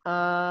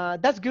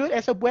 That's good,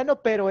 eso es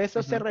bueno, pero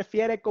eso se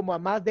refiere como a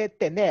más de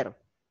tener.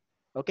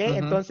 ¿Ok?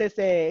 Entonces,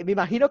 me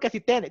imagino que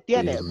si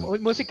tiene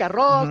música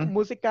rock,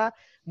 música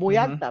muy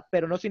alta,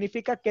 pero no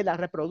significa que la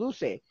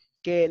reproduce,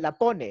 que la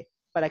pone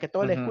para que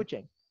todos la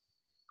escuchen.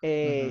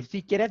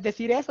 Si quieres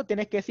decir eso,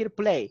 tienes que decir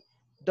play.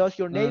 Does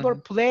your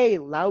neighbor play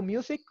loud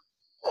music?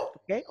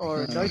 ¿Ok?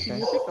 Or noisy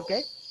music, ¿ok?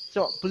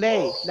 So,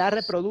 play, la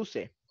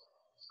reproduce.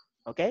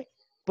 ¿Ok?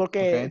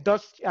 Porque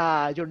does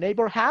your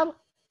neighbor have,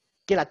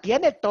 que la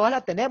tiene, todas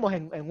la tenemos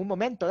en un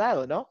momento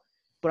dado, ¿no?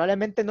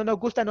 Probablemente no nos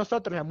gusta a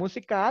nosotros la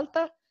música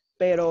alta,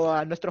 pero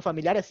a nuestros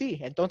familiares sí.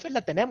 Entonces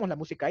la tenemos, la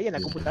música ahí, en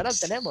la computadora la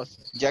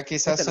tenemos. Ya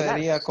quizás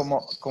sería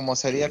como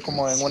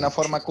en una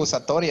forma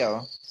acusatoria,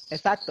 ¿no?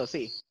 Exacto,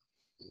 sí.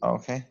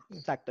 Ok.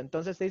 Exacto.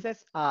 Entonces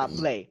dices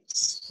play.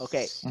 Ok.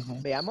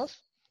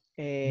 Veamos.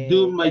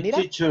 Do my Yanira?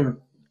 teacher.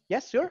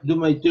 Yes, sure. Do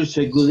my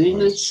teacher good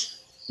English?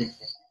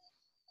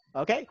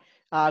 Okay.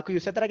 Could you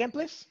say that again,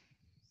 please?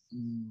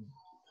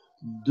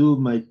 Do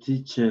my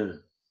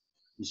teacher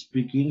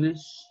speak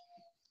English?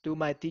 Do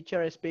my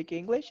teacher speak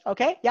English?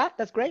 Okay, yeah,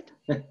 that's great.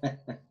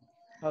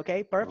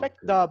 Okay, perfect.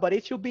 But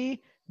it should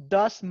be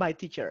does my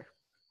teacher.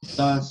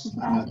 Does.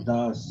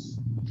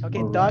 Okay,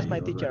 All does right, my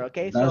all teacher. right.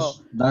 Okay, Does,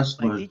 so does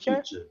my my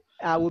teacher teacher.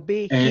 would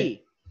be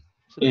he.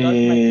 So does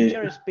my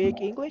teacher speak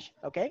English?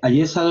 Okay.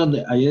 Ahí es a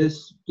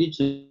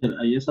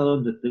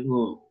donde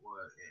tengo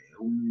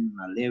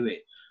una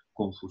leve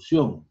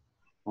confusión.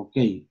 Ok,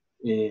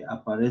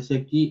 aparece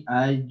aquí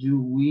I,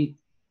 you, we,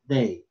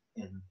 they,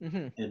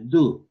 and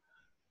do.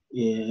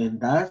 And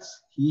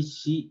that's he,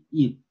 she,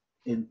 it.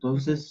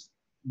 Entonces,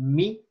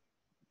 me,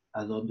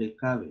 ¿a dónde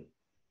cabe?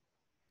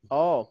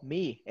 Oh,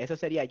 me. Eso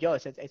sería yo.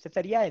 Ese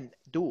sería el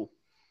do.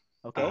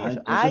 Ok. Eso.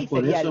 Entonces, I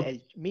sería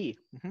el me.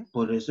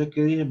 Por eso es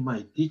que dije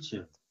my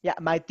teacher. Yeah,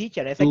 my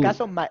teacher. En ese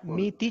caso,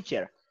 me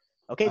teacher.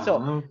 Ok,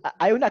 so,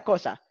 hay una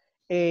cosa.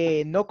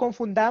 No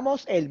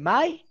confundamos el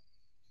my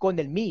con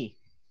el me.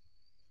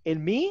 El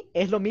me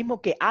es lo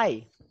mismo que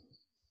I.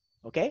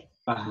 ¿Ok?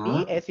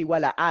 Me es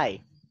igual a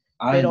I.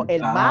 Pero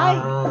el my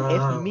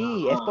es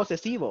me, es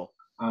posesivo.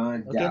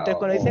 ¿Ok? Entonces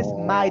cuando dices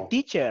my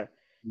teacher,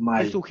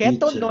 el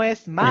sujeto no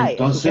es my,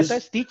 el sujeto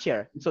es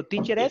teacher. So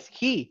teacher es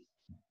he.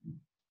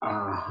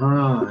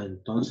 Ajá,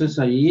 entonces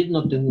ahí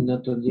no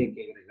tendría que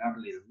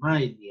agregarle el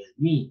my ni el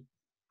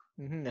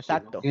me.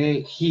 Exacto.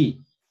 Que he.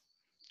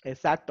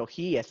 Exacto,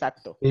 he,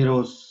 exacto.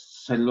 Pero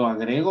 ¿se lo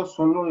agrego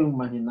solo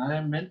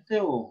imaginariamente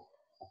o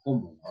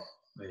cómo?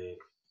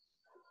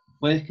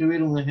 ¿Puede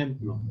escribir un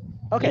ejemplo?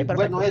 Ok, perfecto.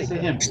 Bueno, Sí, ese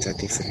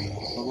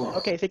ejemplo.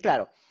 Ok, sí,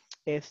 claro.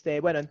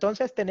 Bueno,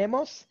 entonces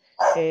tenemos,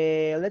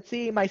 let's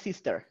see, my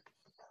sister.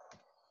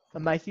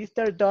 My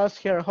sister does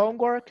her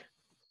homework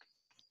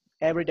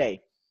every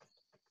day.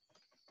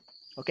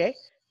 Ok.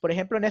 Por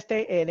ejemplo, en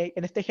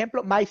este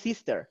ejemplo, my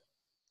sister.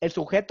 el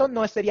sujeto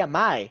no sería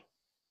my.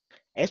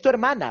 Es tu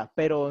hermana,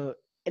 pero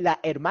la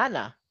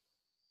hermana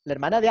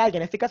de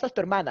alguien, en este caso es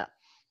tu hermana,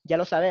 ya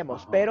lo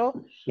sabemos, pero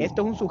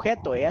esto es un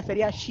sujeto, ella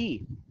sería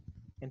she.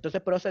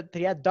 Entonces, por eso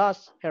sería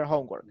does her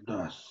homework.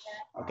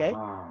 ¿Ok?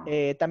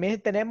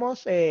 También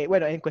tenemos,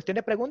 bueno, en cuestión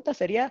de preguntas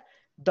sería,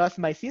 does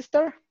my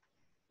sister?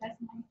 Does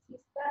my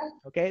sister?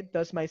 ¿Ok?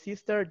 Does my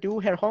sister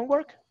do her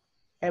homework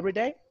every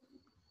day?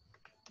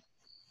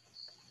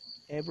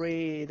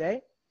 Every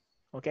day.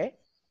 ¿Ok?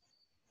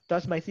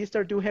 Does my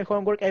sister do her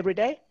homework every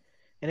day?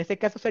 En este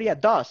caso sería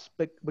does,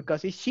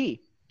 because it's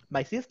she.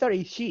 My sister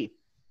is she.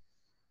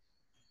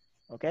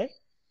 ¿Ok?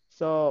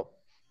 So,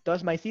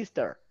 does my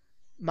sister.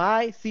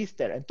 My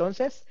sister.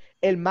 Entonces,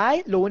 el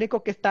my, lo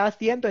único que está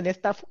haciendo en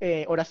esta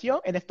oración,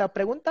 en esta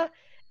pregunta,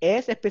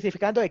 es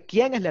especificando de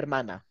quién es la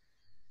hermana.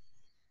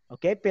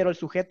 ¿Ok? Pero el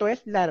sujeto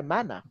es la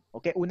hermana.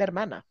 ¿Ok? Una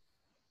hermana.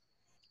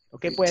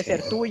 ¿Ok? Puede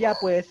ser tuya,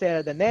 puede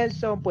ser de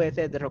Nelson, puede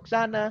ser de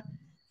Roxana.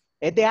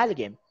 Es de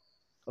alguien.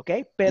 ¿Ok?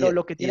 Pero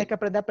lo que tienes que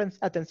aprender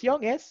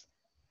atención es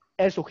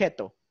el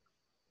sujeto.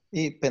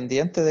 Y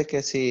pendiente de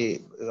que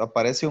si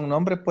aparece un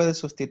nombre puede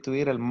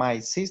sustituir el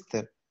my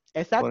sister.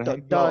 Exacto.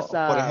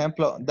 Por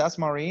ejemplo, does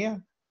Maria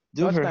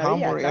do her Maria,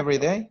 homework every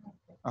day?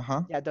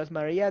 Ajá. Yeah, does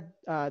Maria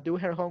do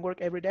her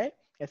homework every day?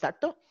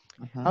 Exacto.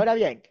 Ajá. Ahora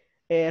bien,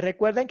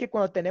 recuerden que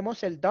cuando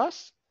tenemos el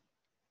does,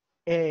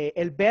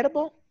 el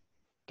verbo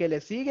que le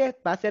sigue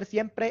va a ser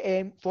siempre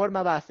en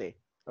forma base.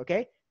 ¿Ok?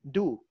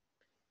 Do.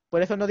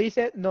 Por eso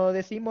no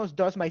decimos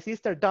does my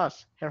sister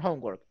does her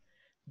homework.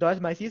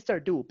 Does my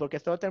sister do, porque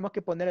solo tenemos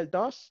que poner el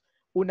does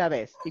una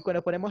vez. Y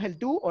cuando ponemos el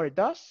do o el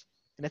does,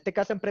 en este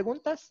caso en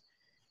preguntas,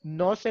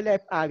 no se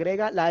le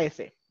agrega la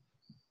S.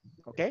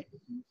 ¿Ok?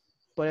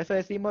 Por eso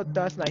decimos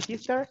does my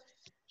sister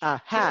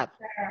have.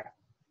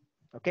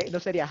 ¿Ok? No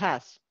sería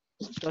has.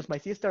 Does my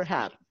sister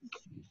have.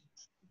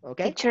 ¿Ok?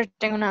 Teacher,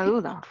 tengo una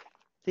duda.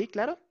 Sí,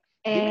 claro.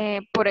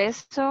 Por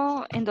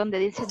eso, en donde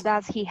dice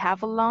does he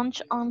have a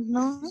lunch on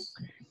noon,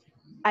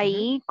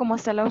 ahí como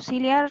está el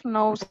auxiliar,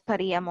 no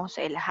usaríamos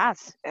el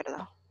has,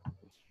 ¿verdad?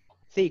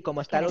 Sí, como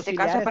está En el este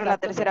auxiliar, caso es para la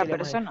exacto, no tercera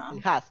utilizamos persona.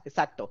 el has,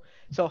 exacto.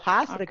 So,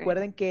 has,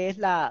 recuerden que es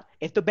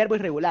esto es verbo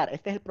irregular,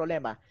 este es el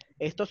problema.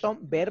 Estos son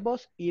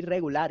verbos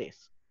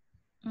irregulares.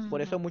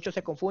 Por eso muchos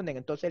se confunden.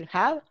 Entonces, el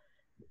have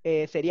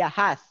sería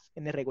has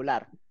en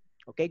irregular,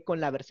 ¿ok?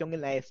 Con la versión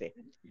en la S.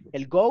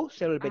 El go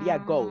se volvería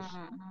goes.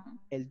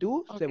 El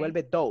do se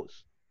vuelve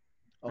does,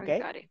 ¿ok?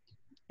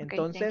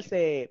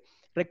 Entonces,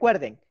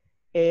 recuerden,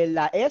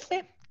 la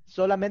S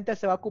solamente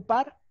se va a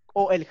ocupar,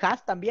 o el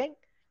has también,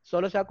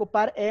 solo se va a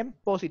ocupar en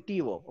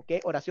positivo, ¿ok?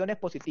 Oraciones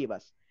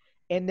positivas.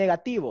 En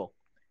negativo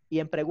y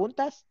en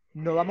preguntas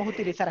no vamos a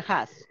utilizar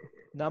has,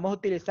 no vamos a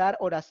utilizar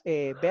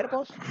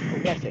verbos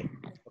con S,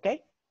 ¿ok?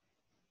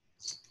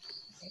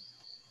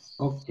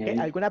 Okay.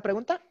 ¿Alguna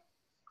pregunta?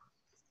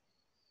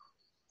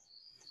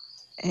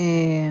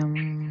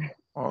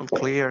 All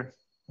clear.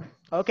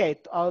 Ok,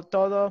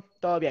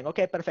 todo bien, ok,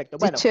 perfecto.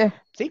 Bueno, Teacher,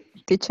 ¿sí?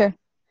 teacher,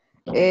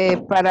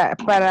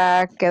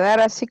 para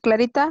quedar así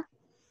clarita,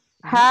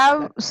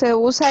 have se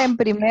usa en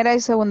primera y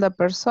segunda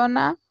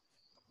persona,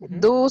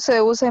 do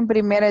se usa en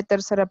primera y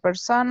tercera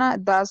persona,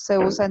 does se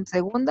usa en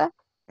segunda,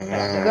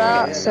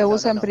 go se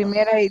usa en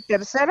primera y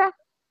tercera.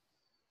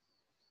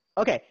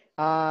 Ok,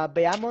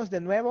 veamos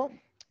de nuevo,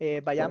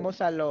 vayamos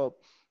a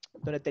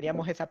donde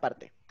teníamos esa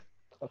parte,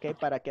 ok,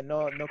 para que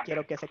no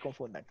quiero que se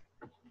confundan.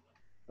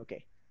 Ok,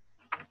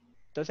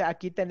 entonces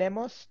aquí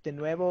tenemos de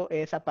nuevo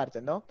esa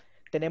parte, ¿no?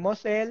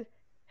 Tenemos el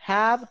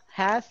have,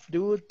 has,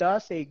 do,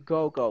 does y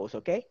go, goes,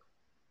 ok.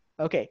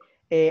 Ok,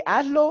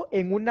 hazlo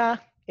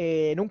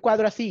en un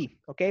cuadro así,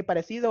 ok,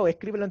 parecido, o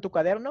escríbelo en tu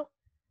cuaderno.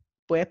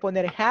 Puedes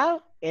poner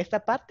have,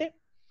 esta parte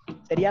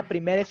sería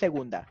primera y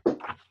segunda,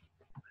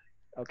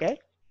 ok.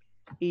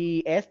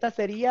 Y esta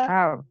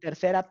sería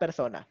tercera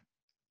persona.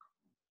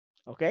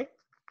 ¿Ok?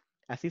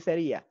 Así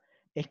sería.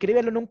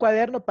 Escríbelo en un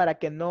cuaderno para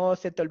que no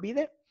se te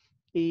olvide.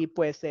 Y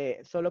pues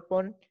solo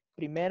pon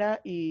primera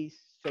y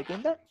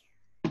segunda.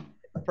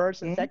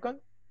 First and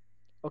second.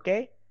 ¿Ok?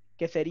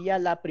 Que sería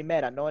la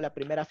primera, ¿no? La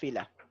primera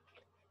fila.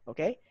 ¿Ok?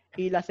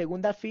 Y la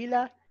segunda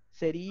fila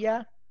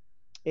sería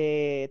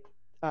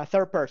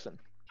third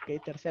person.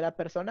 ¿Ok? Tercera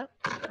persona.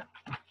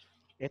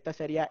 Esta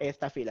sería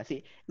esta fila,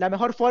 sí. La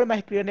mejor forma es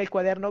escribir en el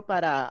cuaderno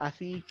para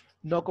así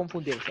no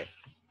confundirse.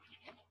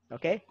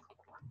 ¿Ok?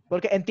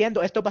 Porque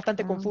entiendo, esto es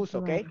bastante confuso,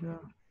 ¿ok?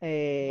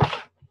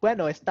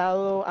 Bueno, he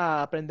estado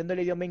aprendiendo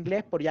el idioma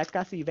inglés por ya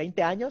casi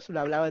 20 años.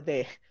 Lo hablaba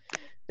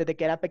desde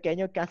que era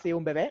pequeño, casi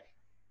un bebé.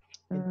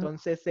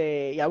 Entonces,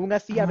 y aún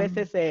así a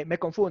veces me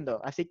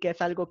confundo. Así que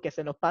es algo que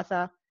se nos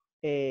pasa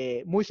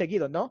muy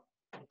seguido, ¿no?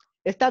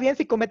 Está bien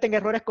si cometen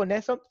errores con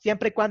eso,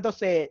 siempre y cuando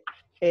se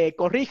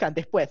corrijan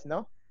después,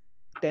 ¿no?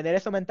 Tener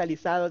eso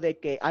mentalizado de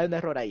que hay un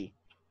error ahí.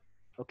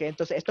 ¿Ok?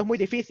 Entonces, esto es muy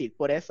difícil.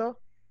 Por eso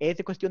es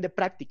de cuestión de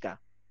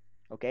práctica.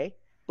 ¿Ok?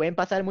 Pueden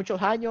pasar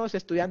muchos años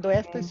estudiando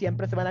esto y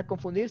siempre se van a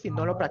confundir si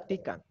no lo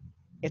practican.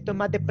 Esto es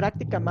más de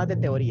práctica, más de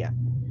teoría.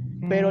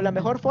 Pero la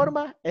mejor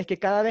forma es que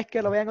cada vez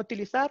que lo vayan a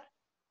utilizar,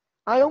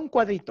 haga un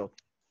cuadrito,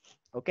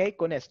 ¿ok?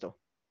 Con esto.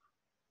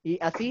 Y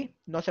así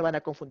no se van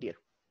a confundir.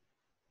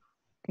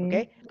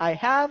 Okay. I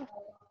have,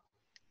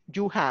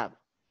 you have.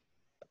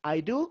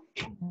 I do,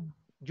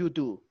 you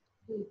do.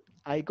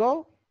 I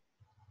go,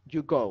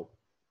 you go.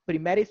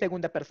 Primera y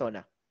segunda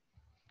persona.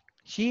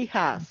 She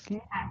has.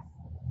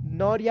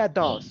 Noria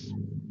does.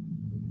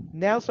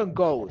 Nelson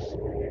goes.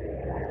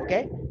 ¿Ok?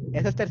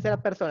 Esa es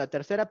tercera persona.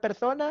 Tercera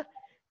persona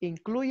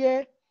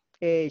incluye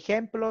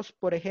ejemplos,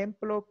 por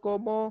ejemplo,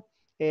 como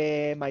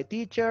my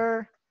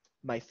teacher,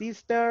 my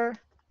sister,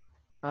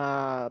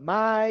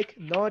 Mike,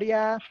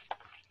 Noria,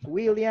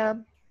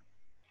 William.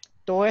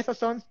 Todo eso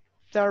son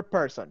third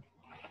person.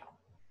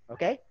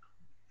 ¿Ok?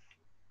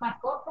 Más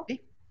corto.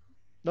 ¿Sí?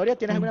 Noria,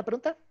 ¿tienes alguna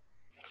pregunta?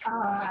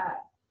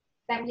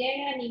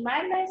 También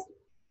animales.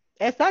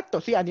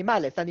 Exacto, sí,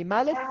 animales.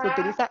 Animales se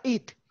utiliza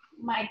it.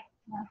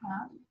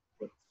 Ajá.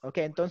 Ok,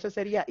 entonces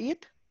sería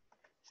it,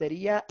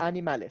 sería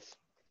animales.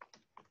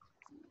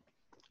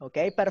 Ok,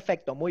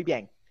 perfecto, muy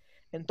bien.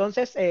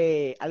 Entonces,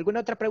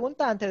 ¿alguna otra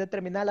pregunta antes de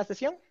terminar la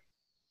sesión?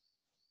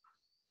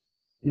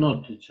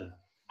 No, teacher.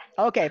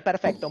 Ok,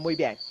 perfecto, muy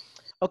bien.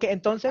 Ok,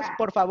 entonces,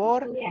 por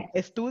favor,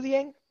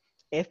 estudien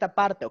esta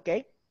parte, ¿ok?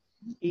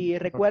 Y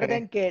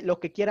recuerden que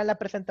lo que quieran la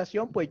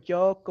presentación, pues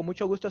yo con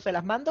mucho gusto se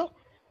las mando,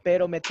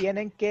 pero me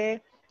tienen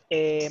que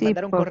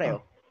mandar un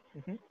correo.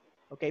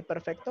 Ok,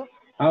 perfecto.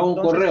 Un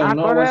correo,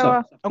 no correo.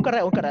 WhatsApp. Un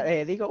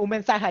correo, digo, un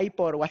mensaje ahí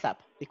por WhatsApp,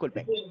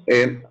 disculpen.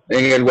 En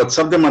el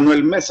WhatsApp de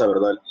Manuel Mesa,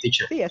 ¿verdad,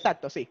 teacher? Sí,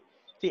 exacto, sí.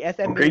 Sí,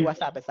 ese es mi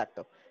WhatsApp,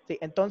 exacto. Sí,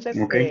 entonces,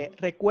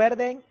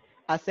 recuerden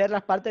hacer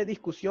las partes de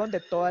discusión de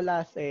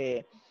todas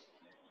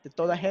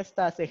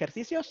estas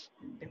ejercicios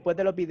después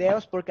de los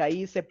videos, porque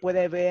ahí se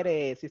puede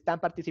ver si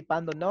están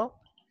participando o no.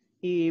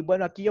 Y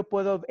bueno, aquí yo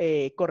puedo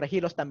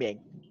corregirlos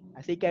también.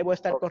 Así que ahí voy a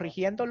estar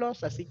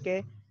corrigiéndolos, así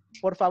que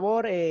por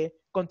favor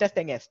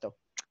contesten esto.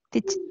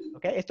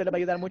 Okay, esto les va a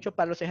ayudar mucho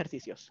para los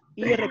ejercicios.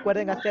 Y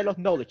recuerden hacer los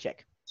knowledge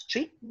check.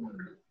 ¿Sí?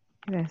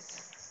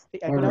 ¿Sí?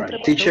 ¿Alguna otra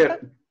pregunta?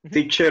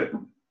 Teacher,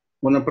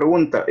 una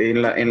pregunta.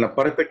 En la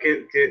parte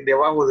que de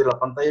abajo de la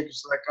pantalla que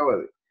usted acaba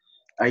de...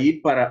 Ahí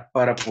para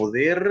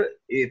poder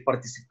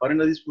participar en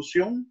la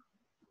discusión,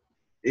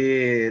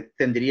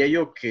 tendría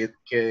yo que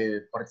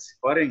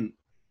participar en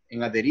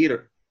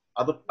adherir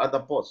a the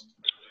post.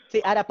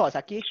 Sí, add a post.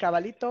 Aquí,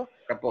 cabalito,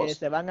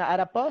 se van a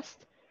add a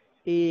post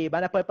y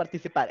van a poder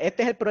participar.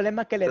 Este es el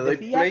problema que les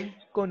decía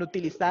con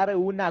utilizar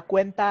una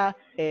cuenta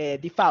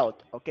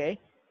default, ¿ok?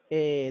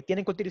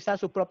 Tienen que utilizar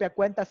su propia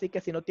cuenta, así que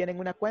si no tienen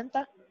una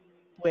cuenta,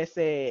 pues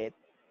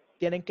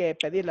tienen que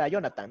pedirle a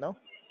Jonathan, ¿no?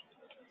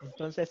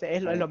 Entonces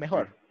es lo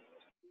mejor.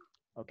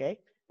 ¿Ok?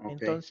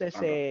 Entonces,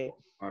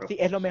 sí,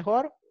 es lo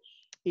mejor.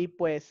 Y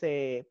pues,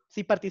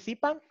 si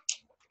participan,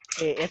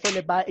 eso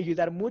les va a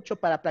ayudar mucho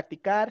para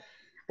practicar,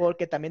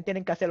 porque también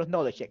tienen que hacer los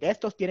knowledge check.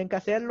 Estos tienen que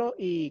hacerlo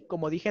y,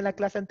 como dije en la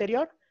clase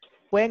anterior,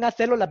 pueden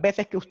hacerlo las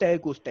veces que ustedes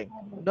gusten.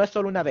 No es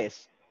solo una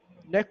vez.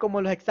 No es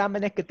como los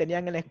exámenes que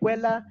tenían en la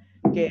escuela,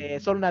 que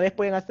solo una vez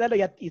pueden hacerlo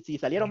y si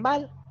salieron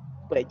mal,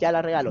 pues ya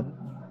la regalo.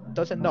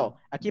 Entonces, no.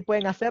 Aquí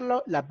pueden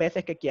hacerlo las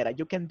veces que quieran.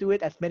 You can do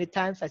it as many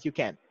times as you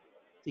can.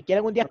 Si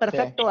quieren un 10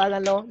 perfecto,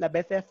 háganlo las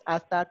veces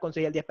hasta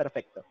conseguir el 10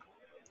 perfecto.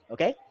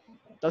 ¿Ok?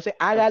 Entonces,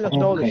 hagan los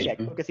knowledge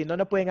check, porque si no,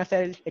 no pueden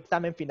hacer el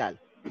examen final.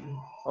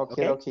 Ok.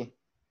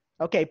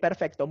 Ok,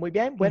 perfecto. Muy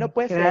bien. Bueno,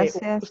 pues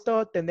un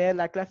gusto tener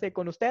la clase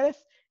con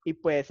ustedes. Y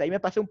pues ahí me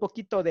pasé un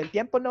poquito del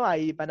tiempo, ¿no?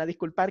 Ahí van a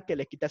disculpar que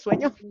les quité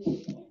sueño.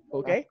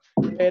 ¿Ok?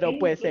 Pero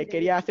pues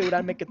quería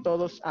asegurarme que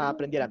todos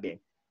aprendieran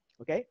bien.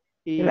 ¿Ok?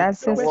 Y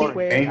Gracias.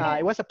 pues,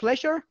 it was a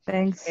pleasure.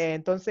 Thanks.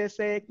 Entonces,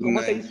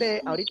 ¿cómo se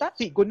dice ahorita?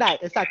 Sí, good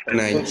night, exacto.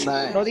 Good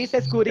night. No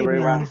dices good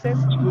evening, Everyone. dices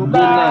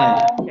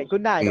goodbye. Okay,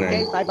 good night,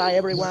 okay? Bye bye,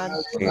 everyone.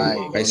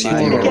 I see you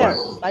Take tomorrow. care.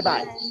 Bye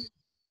bye.